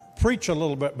preach a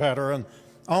little bit better. And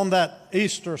on that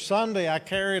Easter Sunday, I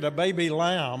carried a baby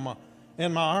lamb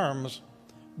in my arms.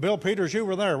 Bill Peters, you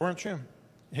were there, weren't you?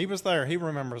 He was there. He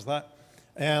remembers that.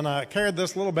 And I carried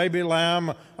this little baby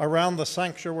lamb around the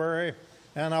sanctuary,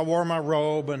 and I wore my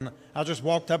robe, and I just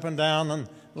walked up and down, and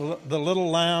the little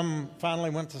lamb finally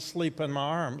went to sleep in my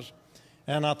arms.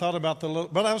 And I thought about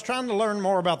but I was trying to learn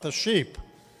more about the sheep.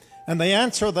 And the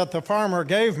answer that the farmer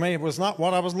gave me was not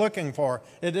what I was looking for.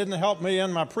 It didn't help me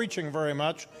in my preaching very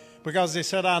much, because he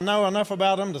said, I know enough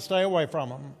about them to stay away from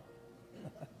them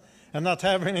and not to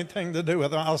have anything to do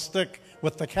with them. I'll stick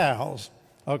with the cows,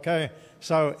 okay?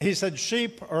 So he said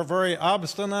sheep are very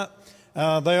obstinate.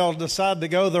 They'll decide to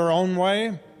go their own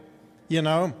way, you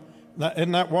know.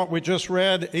 Isn't that what we just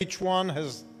read? Each one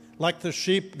has, like the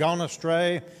sheep, gone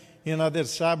astray. You know, they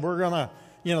decide we're going to,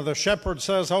 you know, the shepherd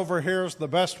says, over here's the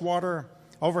best water,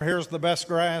 over here's the best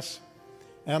grass.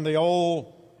 And the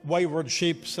old wayward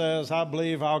sheep says, I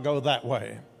believe I'll go that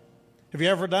way. Have you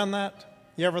ever done that?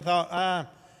 You ever thought,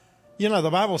 you know, the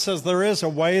Bible says there is a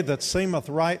way that seemeth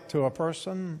right to a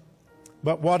person.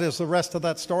 But what is the rest of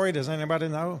that story? Does anybody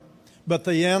know? But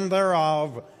the end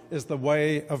thereof is the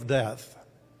way of death.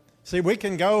 See, we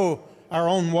can go our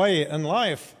own way in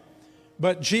life,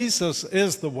 but Jesus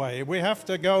is the way. We have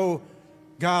to go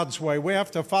God's way. We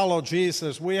have to follow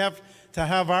Jesus. We have to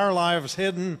have our lives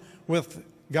hidden with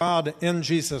God in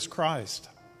Jesus Christ,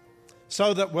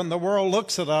 so that when the world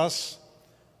looks at us,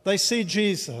 they see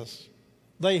Jesus.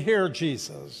 They hear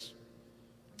Jesus.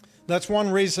 That's one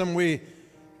reason we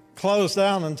closed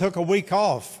down and took a week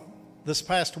off this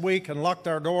past week and locked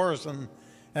our doors,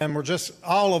 and we're just,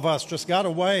 all of us just got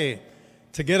away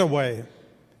to get away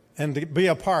and to be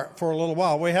apart for a little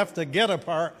while. We have to get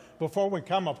apart before we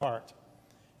come apart.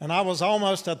 And I was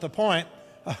almost at the point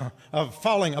of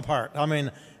falling apart. I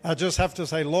mean, I just have to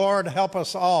say, Lord, help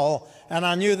us all. And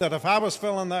I knew that if I was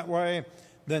feeling that way,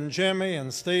 then Jimmy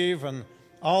and Steve and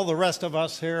all the rest of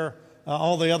us here,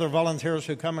 all the other volunteers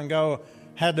who come and go,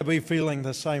 had to be feeling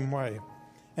the same way.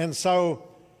 And so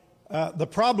the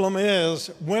problem is,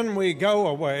 when we go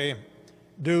away,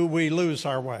 do we lose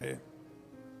our way?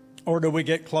 Or do we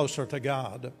get closer to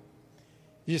God?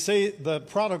 You see, the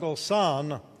prodigal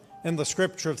son in the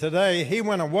scripture today, he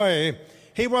went away.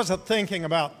 He wasn't thinking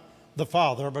about the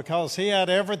father, because he had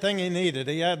everything he needed.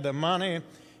 He had the money.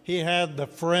 He had the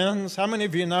friends. How many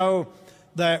of you know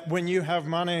that when you have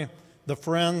money, the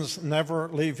friends never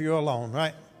leave you alone,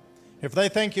 right? If they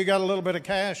think you got a little bit of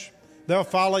cash, they'll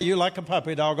follow you like a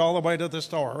puppy dog all the way to the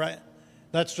store, right?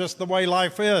 That's just the way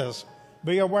life is.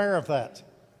 Be aware of that.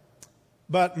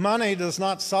 But money does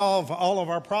not solve all of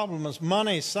our problems.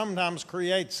 Money sometimes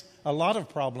creates a lot of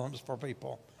problems for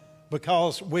people,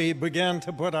 because we begin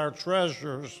to put our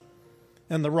treasures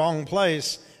in the wrong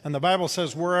place. And the Bible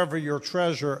says wherever your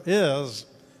treasure is,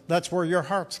 that's where your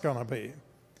heart's going to be.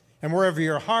 And wherever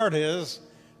your heart is,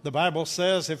 the Bible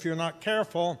says, if you're not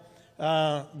careful,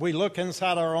 we look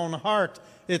inside our own heart,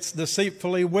 it's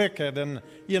deceitfully wicked. And,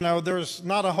 you know, there's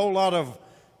not a whole lot of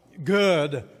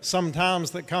good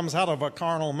sometimes that comes out of a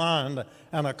carnal mind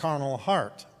and a carnal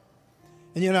heart.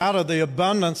 And, you know, out of the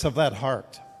abundance of that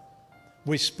heart,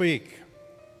 we speak.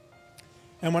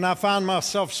 And when I find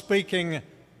myself speaking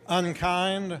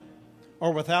unkind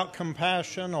or without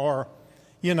compassion, or,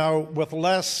 you know, with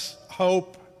less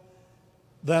hope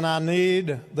than I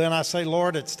need, then I say,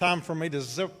 Lord, it's time for me to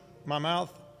zip my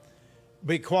mouth.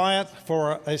 Be quiet,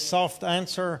 for a soft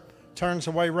answer turns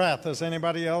away wrath. Has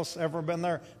anybody else ever been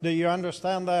there? Do you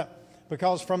understand that?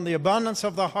 Because from the abundance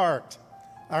of the heart,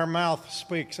 our mouth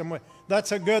speaks. And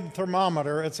that's a good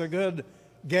thermometer. It's a good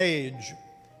gauge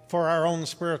for our own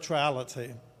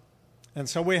spirituality. And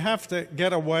so we have to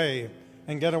get away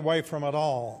and get away from it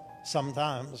all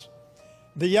sometimes.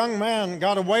 The young man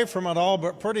got away from it all,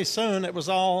 but pretty soon it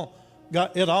all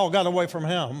got away from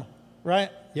him, right?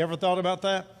 You ever thought about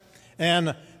that?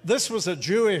 And this was a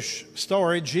Jewish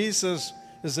story. Jesus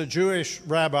is a Jewish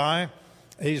rabbi.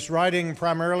 He's writing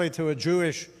primarily to a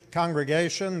Jewish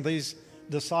congregation, these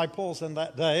disciples in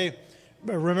that day.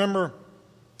 But remember,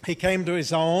 he came to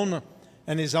his own,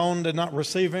 and his own did not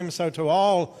receive him. So to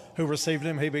all who received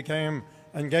him, he became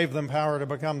and gave them power to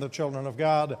become the children of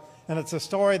God. And it's a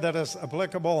story that is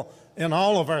applicable in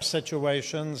all of our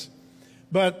situations.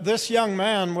 But this young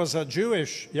man was a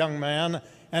Jewish young man,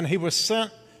 and he was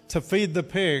sent to feed the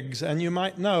pigs. And you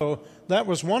might know that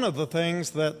was one of the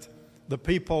things that the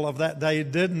people of that day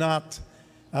did not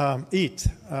eat.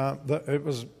 It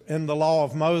was in the law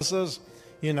of Moses.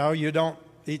 You know, you don't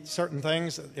eat certain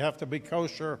things. You have to be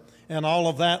kosher and all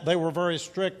of that. They were very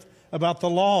strict about the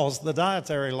laws, the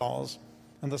dietary laws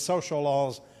and the social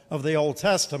laws of the Old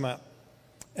Testament.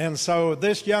 And so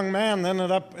this young man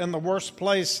ended up in the worst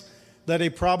place that he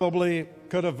probably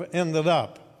could have ended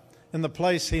up, in the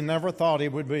place he never thought he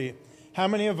would be. How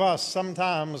many of us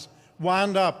sometimes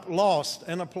wind up lost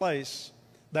in a place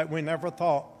that we never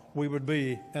thought we would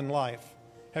be in life?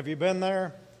 Have you been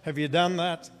there? Have you done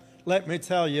that? Let me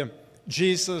tell you,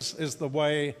 Jesus is the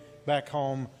way back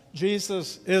home.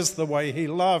 Jesus is the way. He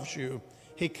loves you.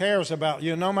 He cares about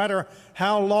you. No matter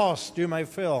how lost you may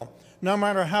feel, no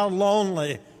matter how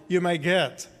lonely you may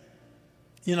get.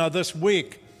 You know, this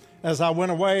week, as I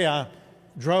went away, I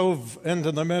drove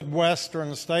into the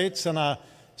Midwestern states, and I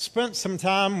spent some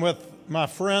time with my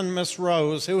friend, Miss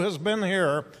Rose, who has been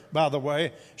here, by the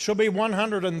way. She'll be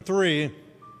 103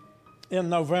 in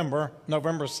November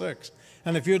 6th.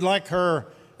 And if you'd like her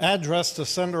address to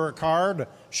send her a card,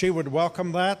 she would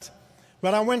welcome that.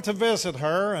 But I went to visit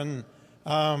her, and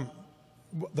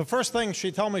the first thing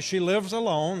she told me, she lives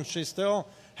alone. She still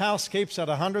housekeeps at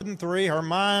 103. Her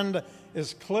mind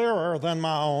is clearer than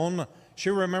my own. She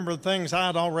remembered things I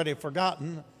had already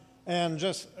forgotten, and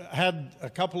just had a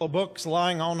couple of books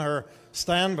lying on her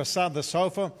stand beside the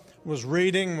sofa, was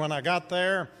reading when I got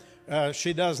there.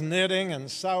 She does knitting and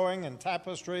sewing and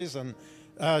tapestries, and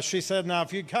she said, now,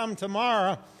 if you'd come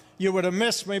tomorrow, you would have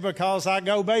missed me because I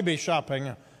go baby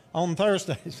shopping on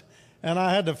Thursdays. And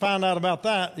I had to find out about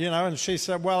that, you know, and she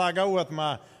said, well, I go with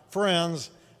my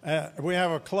friends. We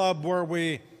have a club where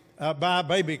we buy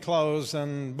baby clothes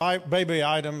and buy baby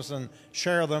items and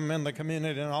share them in the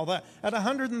community and all that at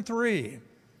 103.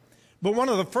 But one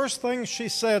of the first things she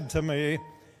said to me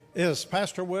is,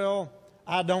 Pastor Will,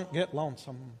 I don't get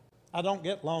lonesome. I don't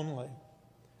get lonely.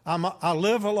 I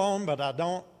live alone, but I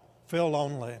don't feel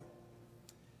lonely.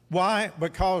 Why?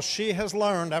 Because she has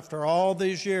learned after all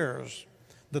these years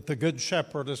that the Good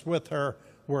Shepherd is with her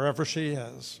wherever she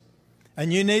is.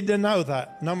 And you need to know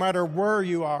that no matter where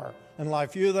you are in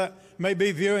life. You that may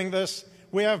be viewing this,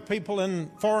 we have people in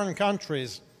foreign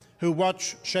countries who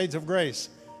watch Shades of Grace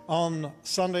on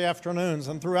Sunday afternoons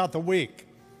and throughout the week.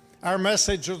 Our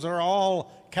messages are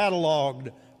all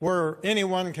cataloged where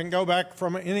anyone can go back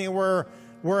from anywhere,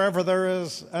 wherever there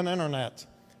is an internet,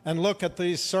 and look at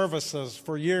these services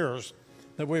for years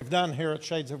that we've done here at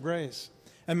Shades of Grace.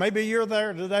 And maybe you're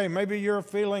there today. Maybe you're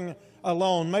feeling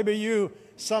alone. Maybe you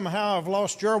somehow have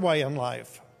lost your way in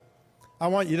life. I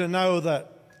want you to know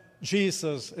that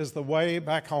Jesus is the way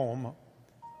back home.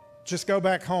 Just go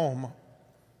back home.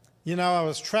 You know, I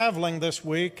was traveling this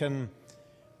week and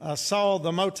I saw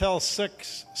the Motel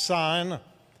 6 sign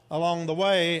along the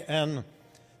way, and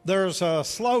there's a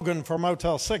slogan for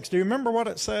Motel 6. Do you remember what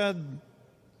it said?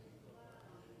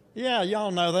 Yeah,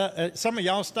 y'all know that. Some of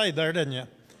y'all stayed there, didn't you?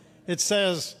 It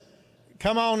says,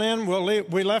 come on in,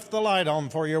 we left the light on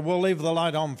for you. We'll leave the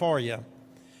light on for you.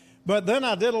 But then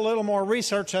I did a little more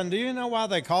research, and do you know why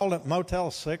they called it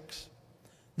Motel 6?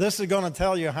 This is going to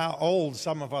tell you how old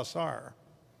some of us are.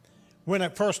 When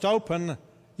it first opened,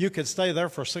 you could stay there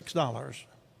for $6.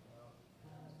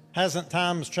 Hasn't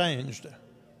times changed?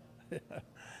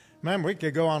 Man, we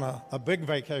could go on a big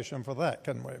vacation for that,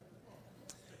 couldn't we?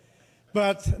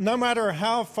 But no matter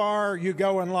how far you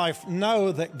go in life,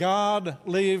 know that God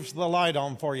leaves the light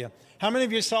on for you. How many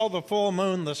of you saw the full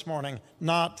moon this morning?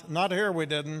 Not here, we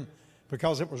didn't,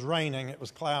 because it was raining, it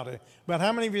was cloudy. But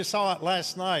how many of you saw it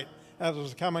last night as it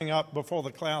was coming up before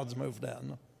the clouds moved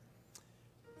in?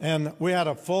 And we had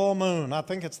a full moon. I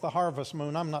think it's the harvest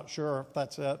moon. I'm not sure if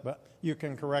that's it, but you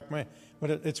can correct me. But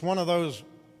it's one of those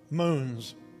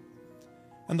moons.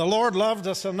 And the Lord loved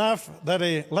us enough that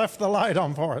He left the light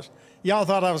on for us. Y'all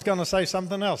thought I was going to say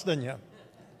something else, didn't you?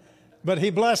 But He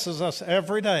blesses us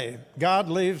every day. God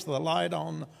leaves the light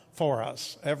on for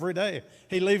us every day.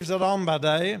 He leaves it on by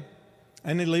day,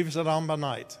 and He leaves it on by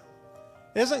night.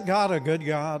 Isn't God a good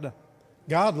God?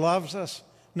 God loves us,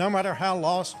 no matter how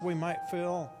lost we might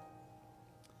feel.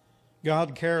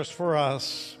 God cares for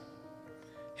us.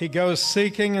 He goes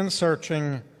seeking and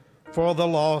searching for the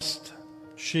lost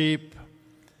sheep.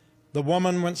 The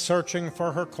woman went searching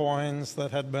for her coins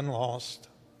that had been lost.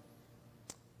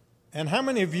 And how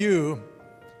many of you,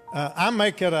 I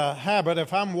make it a habit,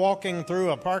 if I'm walking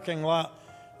through a parking lot,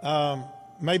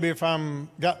 maybe if I'm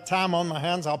got time on my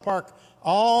hands, I'll park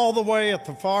all the way at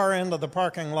the far end of the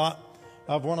parking lot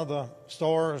of one of the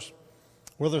stores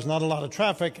where there's not a lot of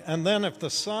traffic. And then if the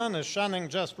sun is shining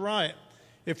just right,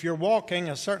 if you're walking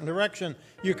a certain direction,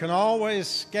 you can always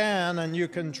scan and you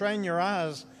can train your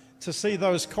eyes to see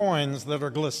those coins that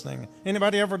are glistening.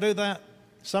 Anybody ever do that?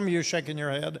 Some of you shaking your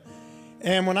head.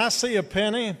 And when I see a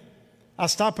penny, I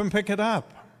stop and pick it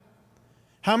up.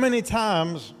 How many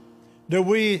times do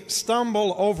we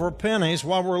stumble over pennies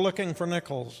while we're looking for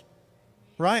nickels?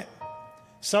 Right?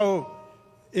 So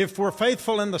if we're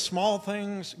faithful in the small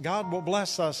things, God will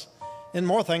bless us in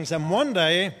more things. And one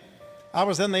day, I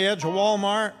was in the edge of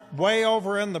Walmart, way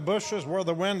over in the bushes where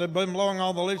the wind had been blowing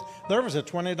all the leaves. There was a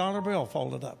 $20 bill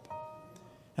folded up.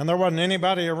 And there wasn't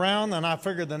anybody around, and I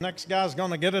figured the next guy's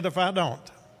going to get it if I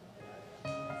don't.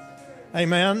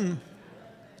 Amen.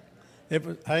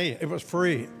 It was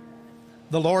free.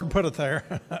 The Lord put it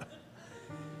there.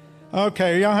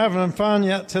 Okay, y'all having fun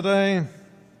yet today?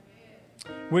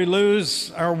 We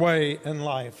lose our way in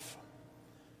life,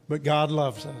 but God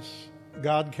loves us.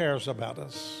 God cares about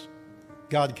us.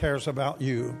 God cares about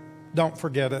you. Don't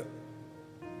forget it.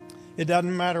 It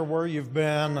doesn't matter where you've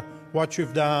been, what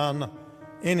you've done,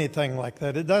 anything like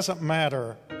that. It doesn't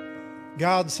matter.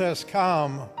 God says,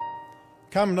 come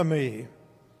to me,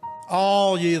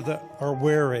 all ye that are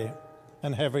weary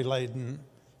and heavy laden,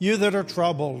 you that are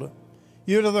troubled,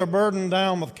 you that are burdened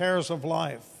down with cares of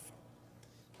life.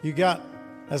 You got,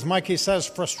 as Mikey says,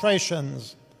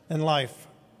 frustrations in life.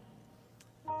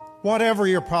 Whatever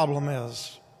your problem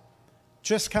is,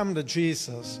 just come to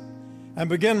Jesus and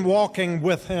begin walking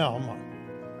with him.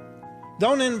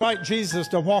 Don't invite Jesus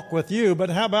to walk with you,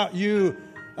 but how about you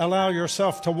allow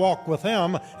yourself to walk with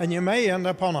him, and you may end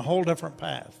up on a whole different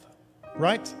path,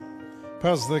 right?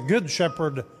 Because the Good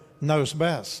Shepherd knows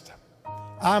best.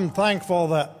 I'm thankful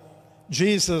that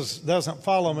Jesus doesn't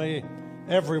follow me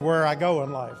everywhere I go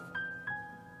in life,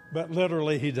 but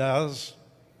literally he does.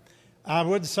 I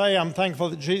would say I'm thankful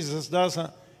that Jesus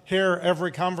doesn't hear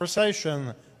every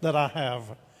conversation that I have,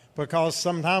 because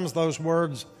sometimes those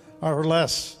words are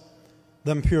less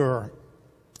than pure.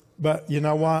 But you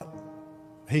know what?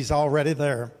 He's already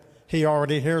there. He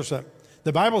already hears it.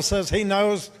 The Bible says he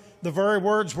knows the very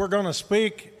words we're going to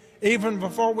speak even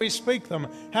before we speak them.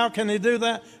 How can he do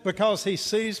that? Because he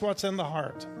sees what's in the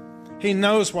heart. He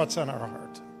knows what's in our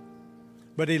heart.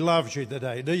 But he loves you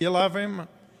today. Do you love him?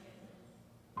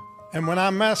 And when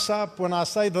I mess up, when I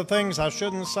say the things I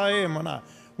shouldn't say, and when I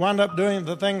wind up doing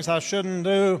the things I shouldn't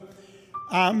do,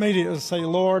 I immediately say,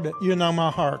 Lord, you know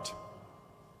my heart.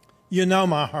 You know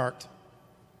my heart.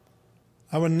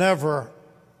 I would never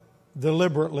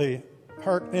deliberately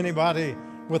hurt anybody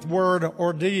with word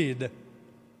or deed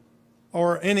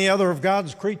or any other of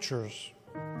God's creatures.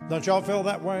 Don't y'all feel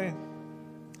that way?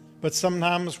 But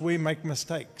sometimes we make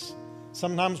mistakes.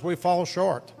 Sometimes we fall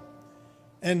short.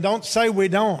 And don't say we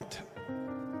don't,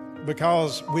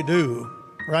 because we do,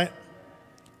 right?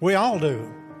 We all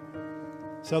do.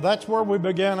 So that's where we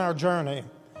begin our journey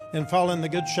in following the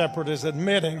Good Shepherd, is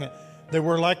admitting that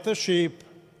we're like the sheep.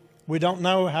 We don't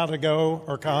know how to go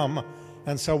or come,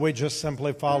 and so we just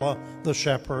simply follow the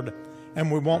shepherd,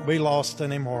 and we won't be lost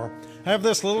anymore. I have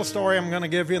this little story I'm going to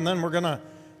give you, and then we're going to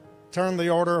turn the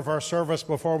order of our service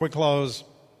before we close.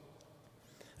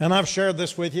 And I've shared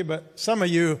this with you, but some of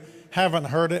you haven't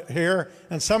heard it here,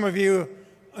 and some of you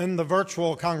in the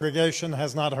virtual congregation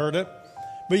has not heard it.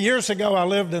 But years ago, I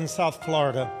lived in South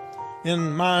Florida,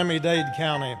 in Miami-Dade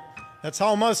County. That's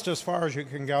almost as far as you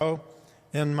can go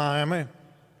in Miami.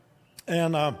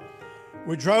 And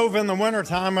we drove in the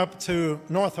wintertime up to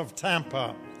north of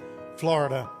Tampa,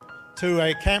 Florida, to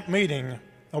a camp meeting,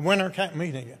 a winter camp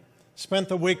meeting. Spent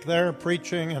the week there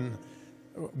preaching and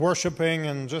worshiping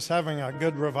and just having a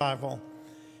good revival.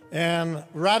 And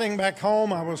riding back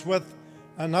home, I was with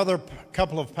another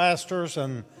couple of pastors,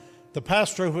 and the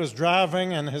pastor who was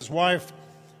driving and his wife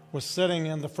was sitting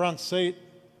in the front seat.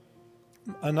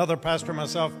 Another pastor,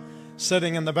 myself,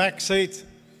 sitting in the back seat.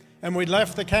 And we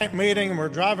left the camp meeting and we're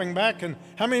driving back. And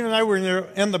how many of you know when you're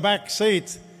in the back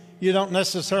seat, you don't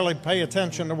necessarily pay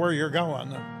attention to where you're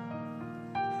going?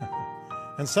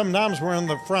 And sometimes we're in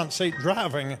the front seat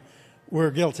driving.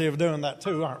 We're guilty of doing that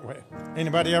too, aren't we?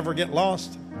 Anybody ever get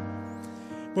lost?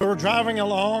 We were driving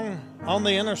along on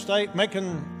the interstate,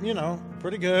 making,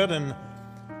 pretty good. And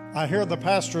I hear the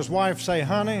pastor's wife say,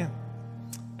 honey,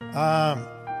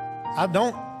 I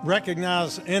don't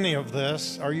recognize any of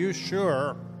this. Are you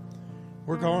sure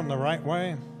we're going the right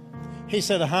way? He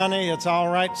said, honey, it's all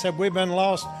right. Said, we've been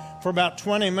lost for about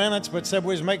 20 minutes, but said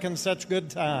we was making such good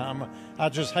time. I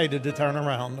just hated to turn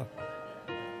around.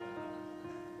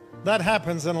 That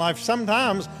happens in life.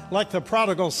 Sometimes, like the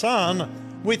prodigal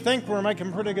son, we think we're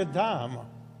making pretty good time,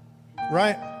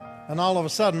 right? And all of a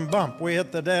sudden, bump, we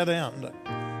hit the dead end.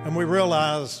 And we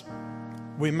realize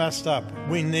we messed up.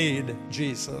 We need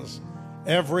Jesus.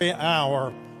 Every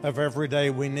hour of every day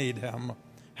we need him.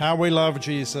 How we love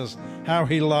Jesus, how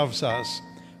he loves us,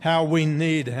 how we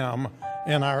need him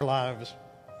in our lives.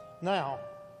 Now,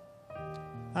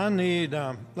 I need,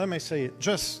 let me see,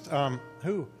 just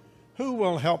who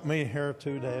will help me here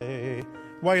today?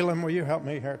 Waylon, will you help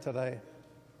me here today?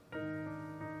 Please.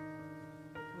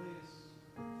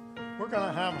 We're going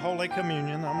to have Holy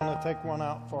Communion. I'm going to take one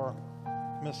out for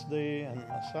Miss D, and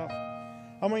myself.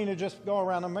 I want you to just go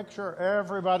around and make sure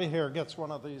everybody here gets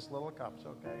one of these little cups,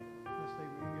 okay? Miss D,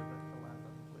 will you give that to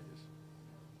Landon,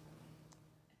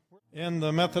 please? In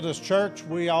the Methodist Church,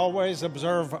 we always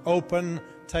observe open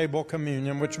table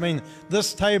communion, which means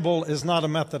this table is not a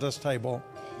Methodist table.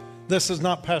 This is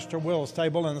not Pastor Will's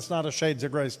table, and it's not a Shades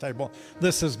of Grace table.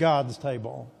 This is God's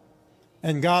table.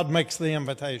 And God makes the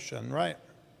invitation, right?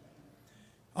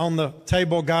 On the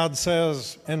table, God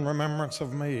says, in remembrance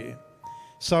of me.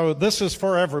 So this is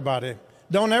for everybody.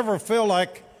 Don't ever feel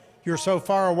like you're so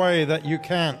far away that you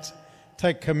can't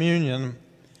take communion,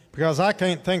 because I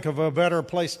can't think of a better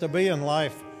place to be in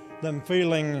life than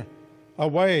feeling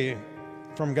away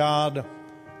from God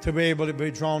to be able to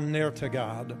be drawn near to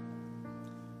God.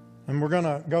 And we're going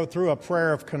to go through a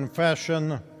prayer of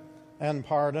confession and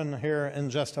pardon here in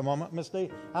just a moment. Miss D,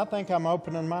 I think I'm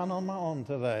opening mine on my own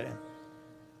today.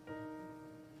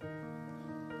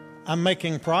 I'm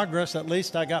making progress. At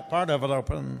least I got part of it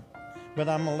open, but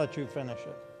I'm going to let you finish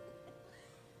it.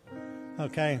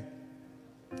 Okay.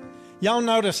 Y'all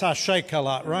notice I shake a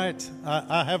lot, right?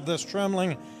 I have this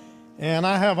trembling, and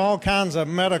I have all kinds of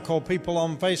medical people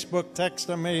on Facebook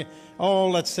texting me, oh,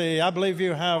 let's see, I believe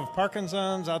you have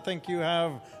Parkinson's. I think you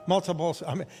have multiple.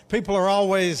 I mean, people are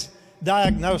always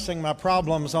diagnosing my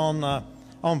problems on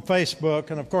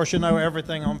Facebook, and of course, you know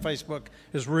everything on Facebook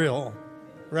is real,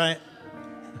 right?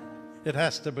 It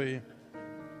has to be.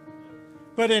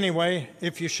 But anyway,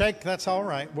 if you shake, that's all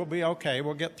right. We'll be okay.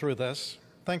 We'll get through this.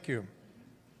 Thank you.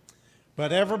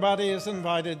 But everybody is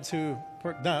invited to.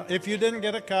 Now, if you didn't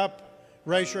get a cup,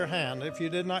 raise your hand. If you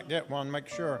did not get one, make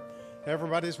sure.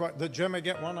 Everybody's. Did Jimmy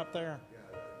get one up there?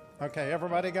 Okay,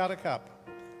 everybody got a cup.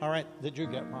 All right, did you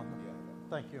get one?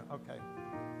 Thank you. Okay.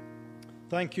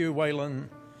 Thank you, Waylon.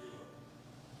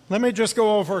 Let me just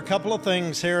go over a couple of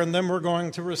things here, and then we're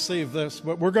going to receive this.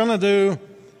 But we're going to do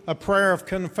a prayer of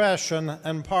confession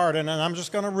and pardon, and I'm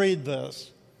just going to read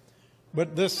this.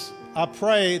 But this, I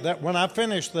pray that when I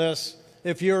finish this,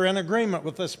 if you're in agreement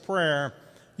with this prayer,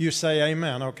 you say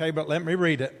amen, okay? But let me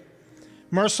read it.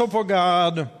 Merciful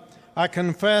God, I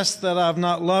confess that I've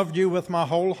not loved you with my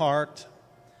whole heart.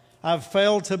 I've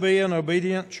failed to be an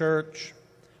obedient church.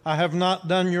 I have not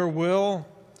done your will.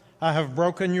 I have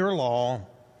broken your law.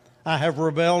 I have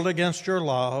rebelled against your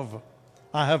love.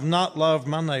 I have not loved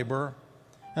my neighbor,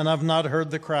 and I've not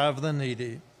heard the cry of the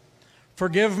needy.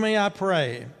 Forgive me, I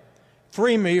pray.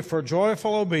 Free me for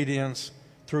joyful obedience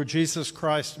through Jesus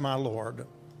Christ, my Lord.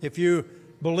 If you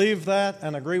believe that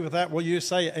and agree with that, will you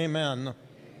say amen? Amen.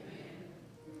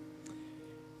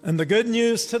 And the good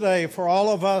news today for all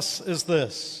of us is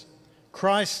this.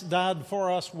 Christ died for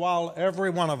us while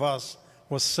every one of us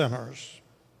was sinners.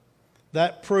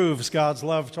 That proves God's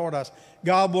love toward us.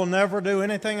 God will never do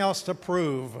anything else to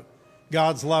prove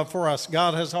God's love for us.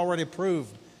 God has already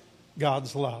proved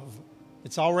God's love.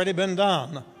 It's already been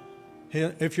done.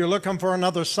 If you're looking for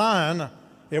another sign,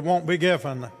 it won't be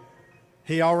given.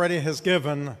 He already has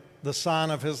given the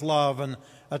sign of his love, and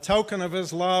a token of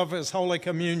his love is Holy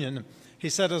Communion. He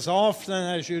said, as often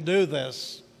as you do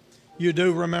this, you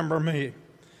do remember me.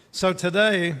 So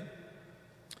today,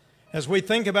 as we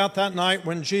think about that night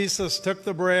when Jesus took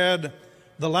the bread,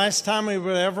 the last time we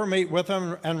would ever meet with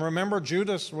him, and remember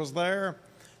Judas was there.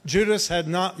 Judas had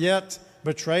not yet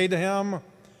betrayed him,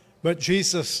 but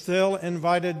Jesus still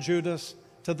invited Judas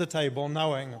to the table,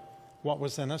 knowing what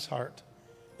was in his heart.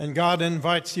 And God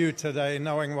invites you today,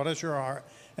 knowing what is your heart.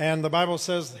 And the Bible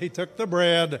says he took the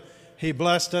bread, he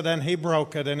blessed it, and he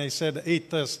broke it, and he said, eat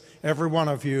this, every one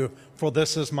of you, for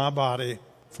this is my body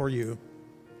for you.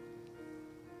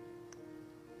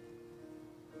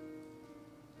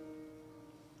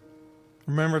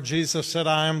 Remember, Jesus said,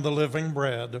 I am the living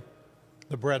bread,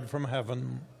 the bread from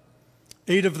heaven.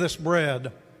 Eat of this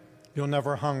bread, you'll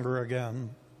never hunger again.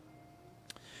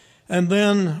 And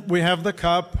then we have the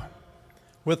cup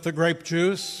with the grape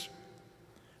juice.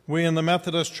 We in the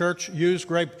Methodist Church use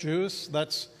grape juice.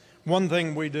 That's one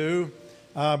thing we do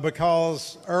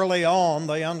because early on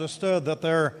they understood that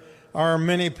there are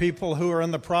many people who are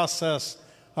in the process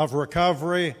of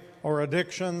recovery or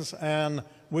addictions, and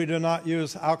we do not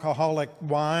use alcoholic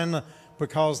wine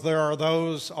because there are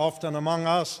those often among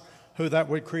us who that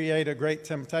would create a great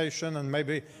temptation and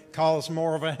maybe cause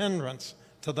more of a hindrance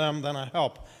to them than a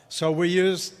help. So we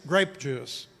use grape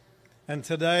juice. And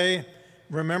today,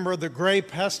 remember, the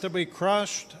grape has to be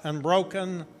crushed and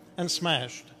broken and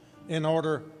smashed in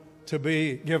order to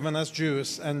be given as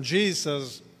juice. And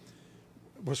Jesus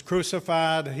was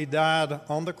crucified. He died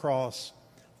on the cross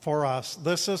for us.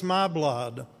 This is my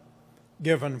blood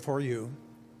given for you.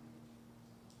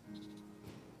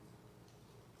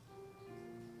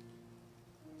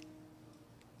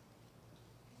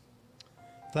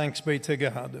 Thanks be to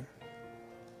God.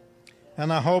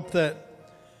 And I hope that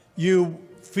you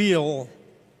feel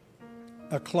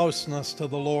a closeness to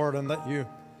the Lord and that you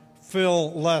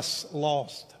feel less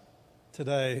lost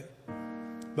today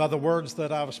by the words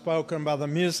that I've spoken, by the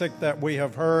music that we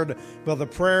have heard, by the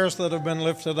prayers that have been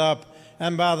lifted up,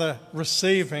 and by the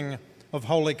receiving of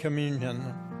Holy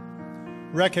Communion,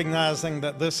 recognizing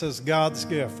that this is God's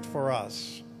gift for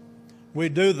us. We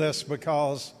do this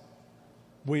because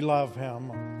we love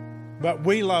Him, but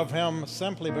we love Him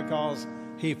simply because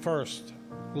He first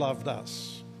loved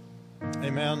us.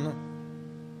 Amen.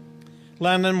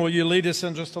 Landon, will you lead us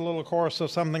in just a little chorus of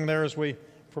something there as we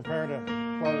prepare to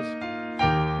close?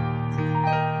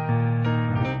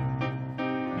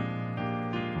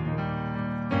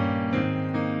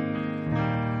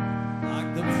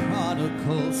 Like the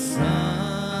prodigal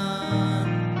son,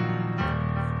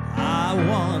 I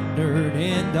wandered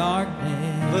in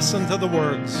darkness. Listen to the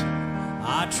words.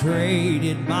 I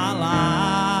traded my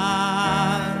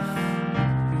life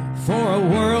for a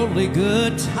worldly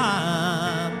good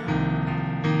time.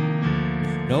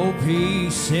 No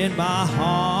peace in my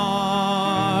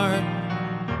heart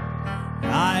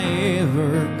I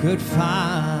ever could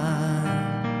find.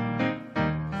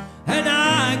 And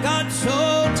I got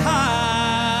so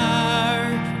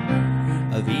tired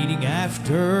of eating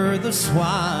after the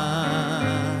swine.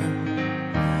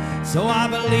 So I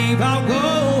believe I'll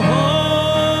go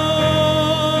home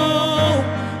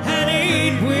and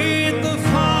eat with the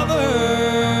Father.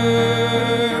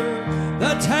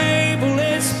 The table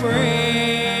is spread,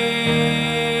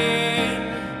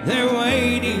 they're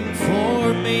waiting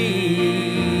for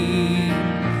me.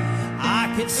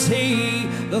 I can see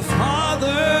the Father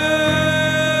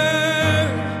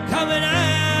coming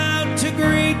out to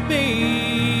greet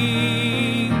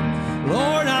me.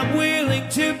 Lord, I'm willing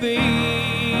to be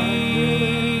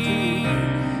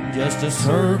just a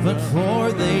servant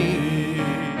for thee.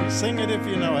 Sing it if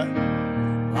you know it.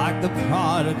 Like the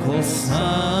prodigal son,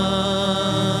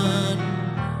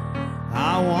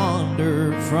 I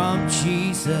wander from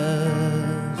Jesus,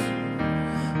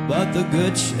 but the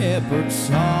good shepherd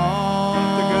saw.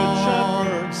 The good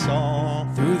shepherd saw.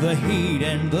 Through the heat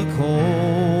and the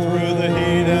cold. Through the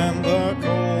heat and the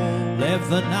cold. Left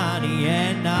the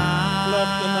 99.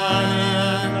 Left the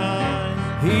 99.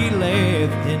 He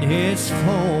left in his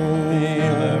fold. He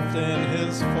left in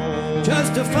his fold.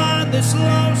 Just to find this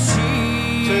lost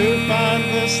sheep. To find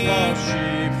this lost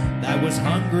sheep. That was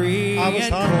hungry. I was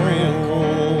hungry and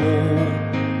cold.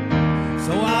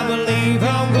 So I believe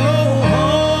I'll go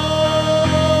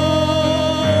home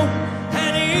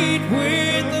and eat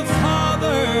with the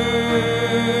Father.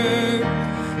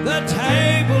 The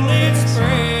table is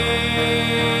spread,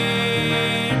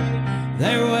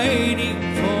 they're waiting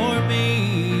for me.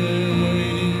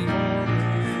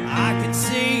 I can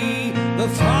see the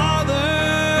Father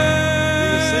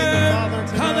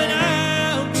coming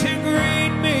out to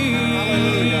greet me.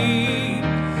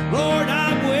 Hallelujah. Lord,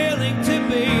 I'm willing to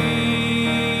be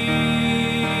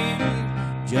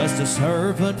just a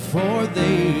servant for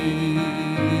thee.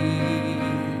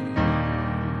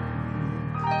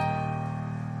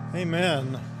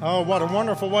 Amen. Oh, what a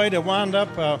wonderful way to wind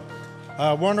up a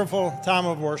wonderful time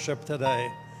of worship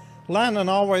today. Landon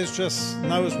always just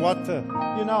knows what to,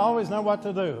 always know what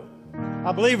to do.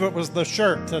 I believe it was the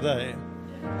shirt today.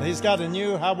 He's got a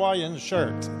new Hawaiian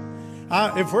shirt.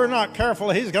 If we're not careful,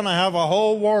 he's going to have a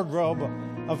whole wardrobe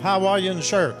of Hawaiian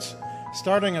shirts,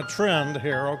 starting a trend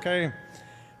here, okay?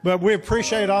 But we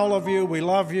appreciate all of you. We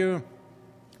love you.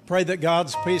 Pray that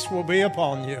God's peace will be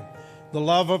upon you, the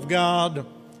love of God,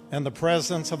 and the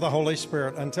presence of the Holy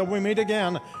Spirit. Until we meet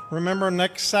again, remember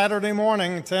next Saturday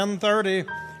morning, 10:30,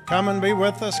 come and be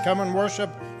with us. Come and worship.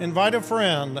 Invite a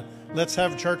friend. Let's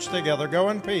have church together. Go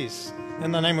in peace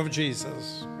in the name of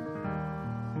Jesus.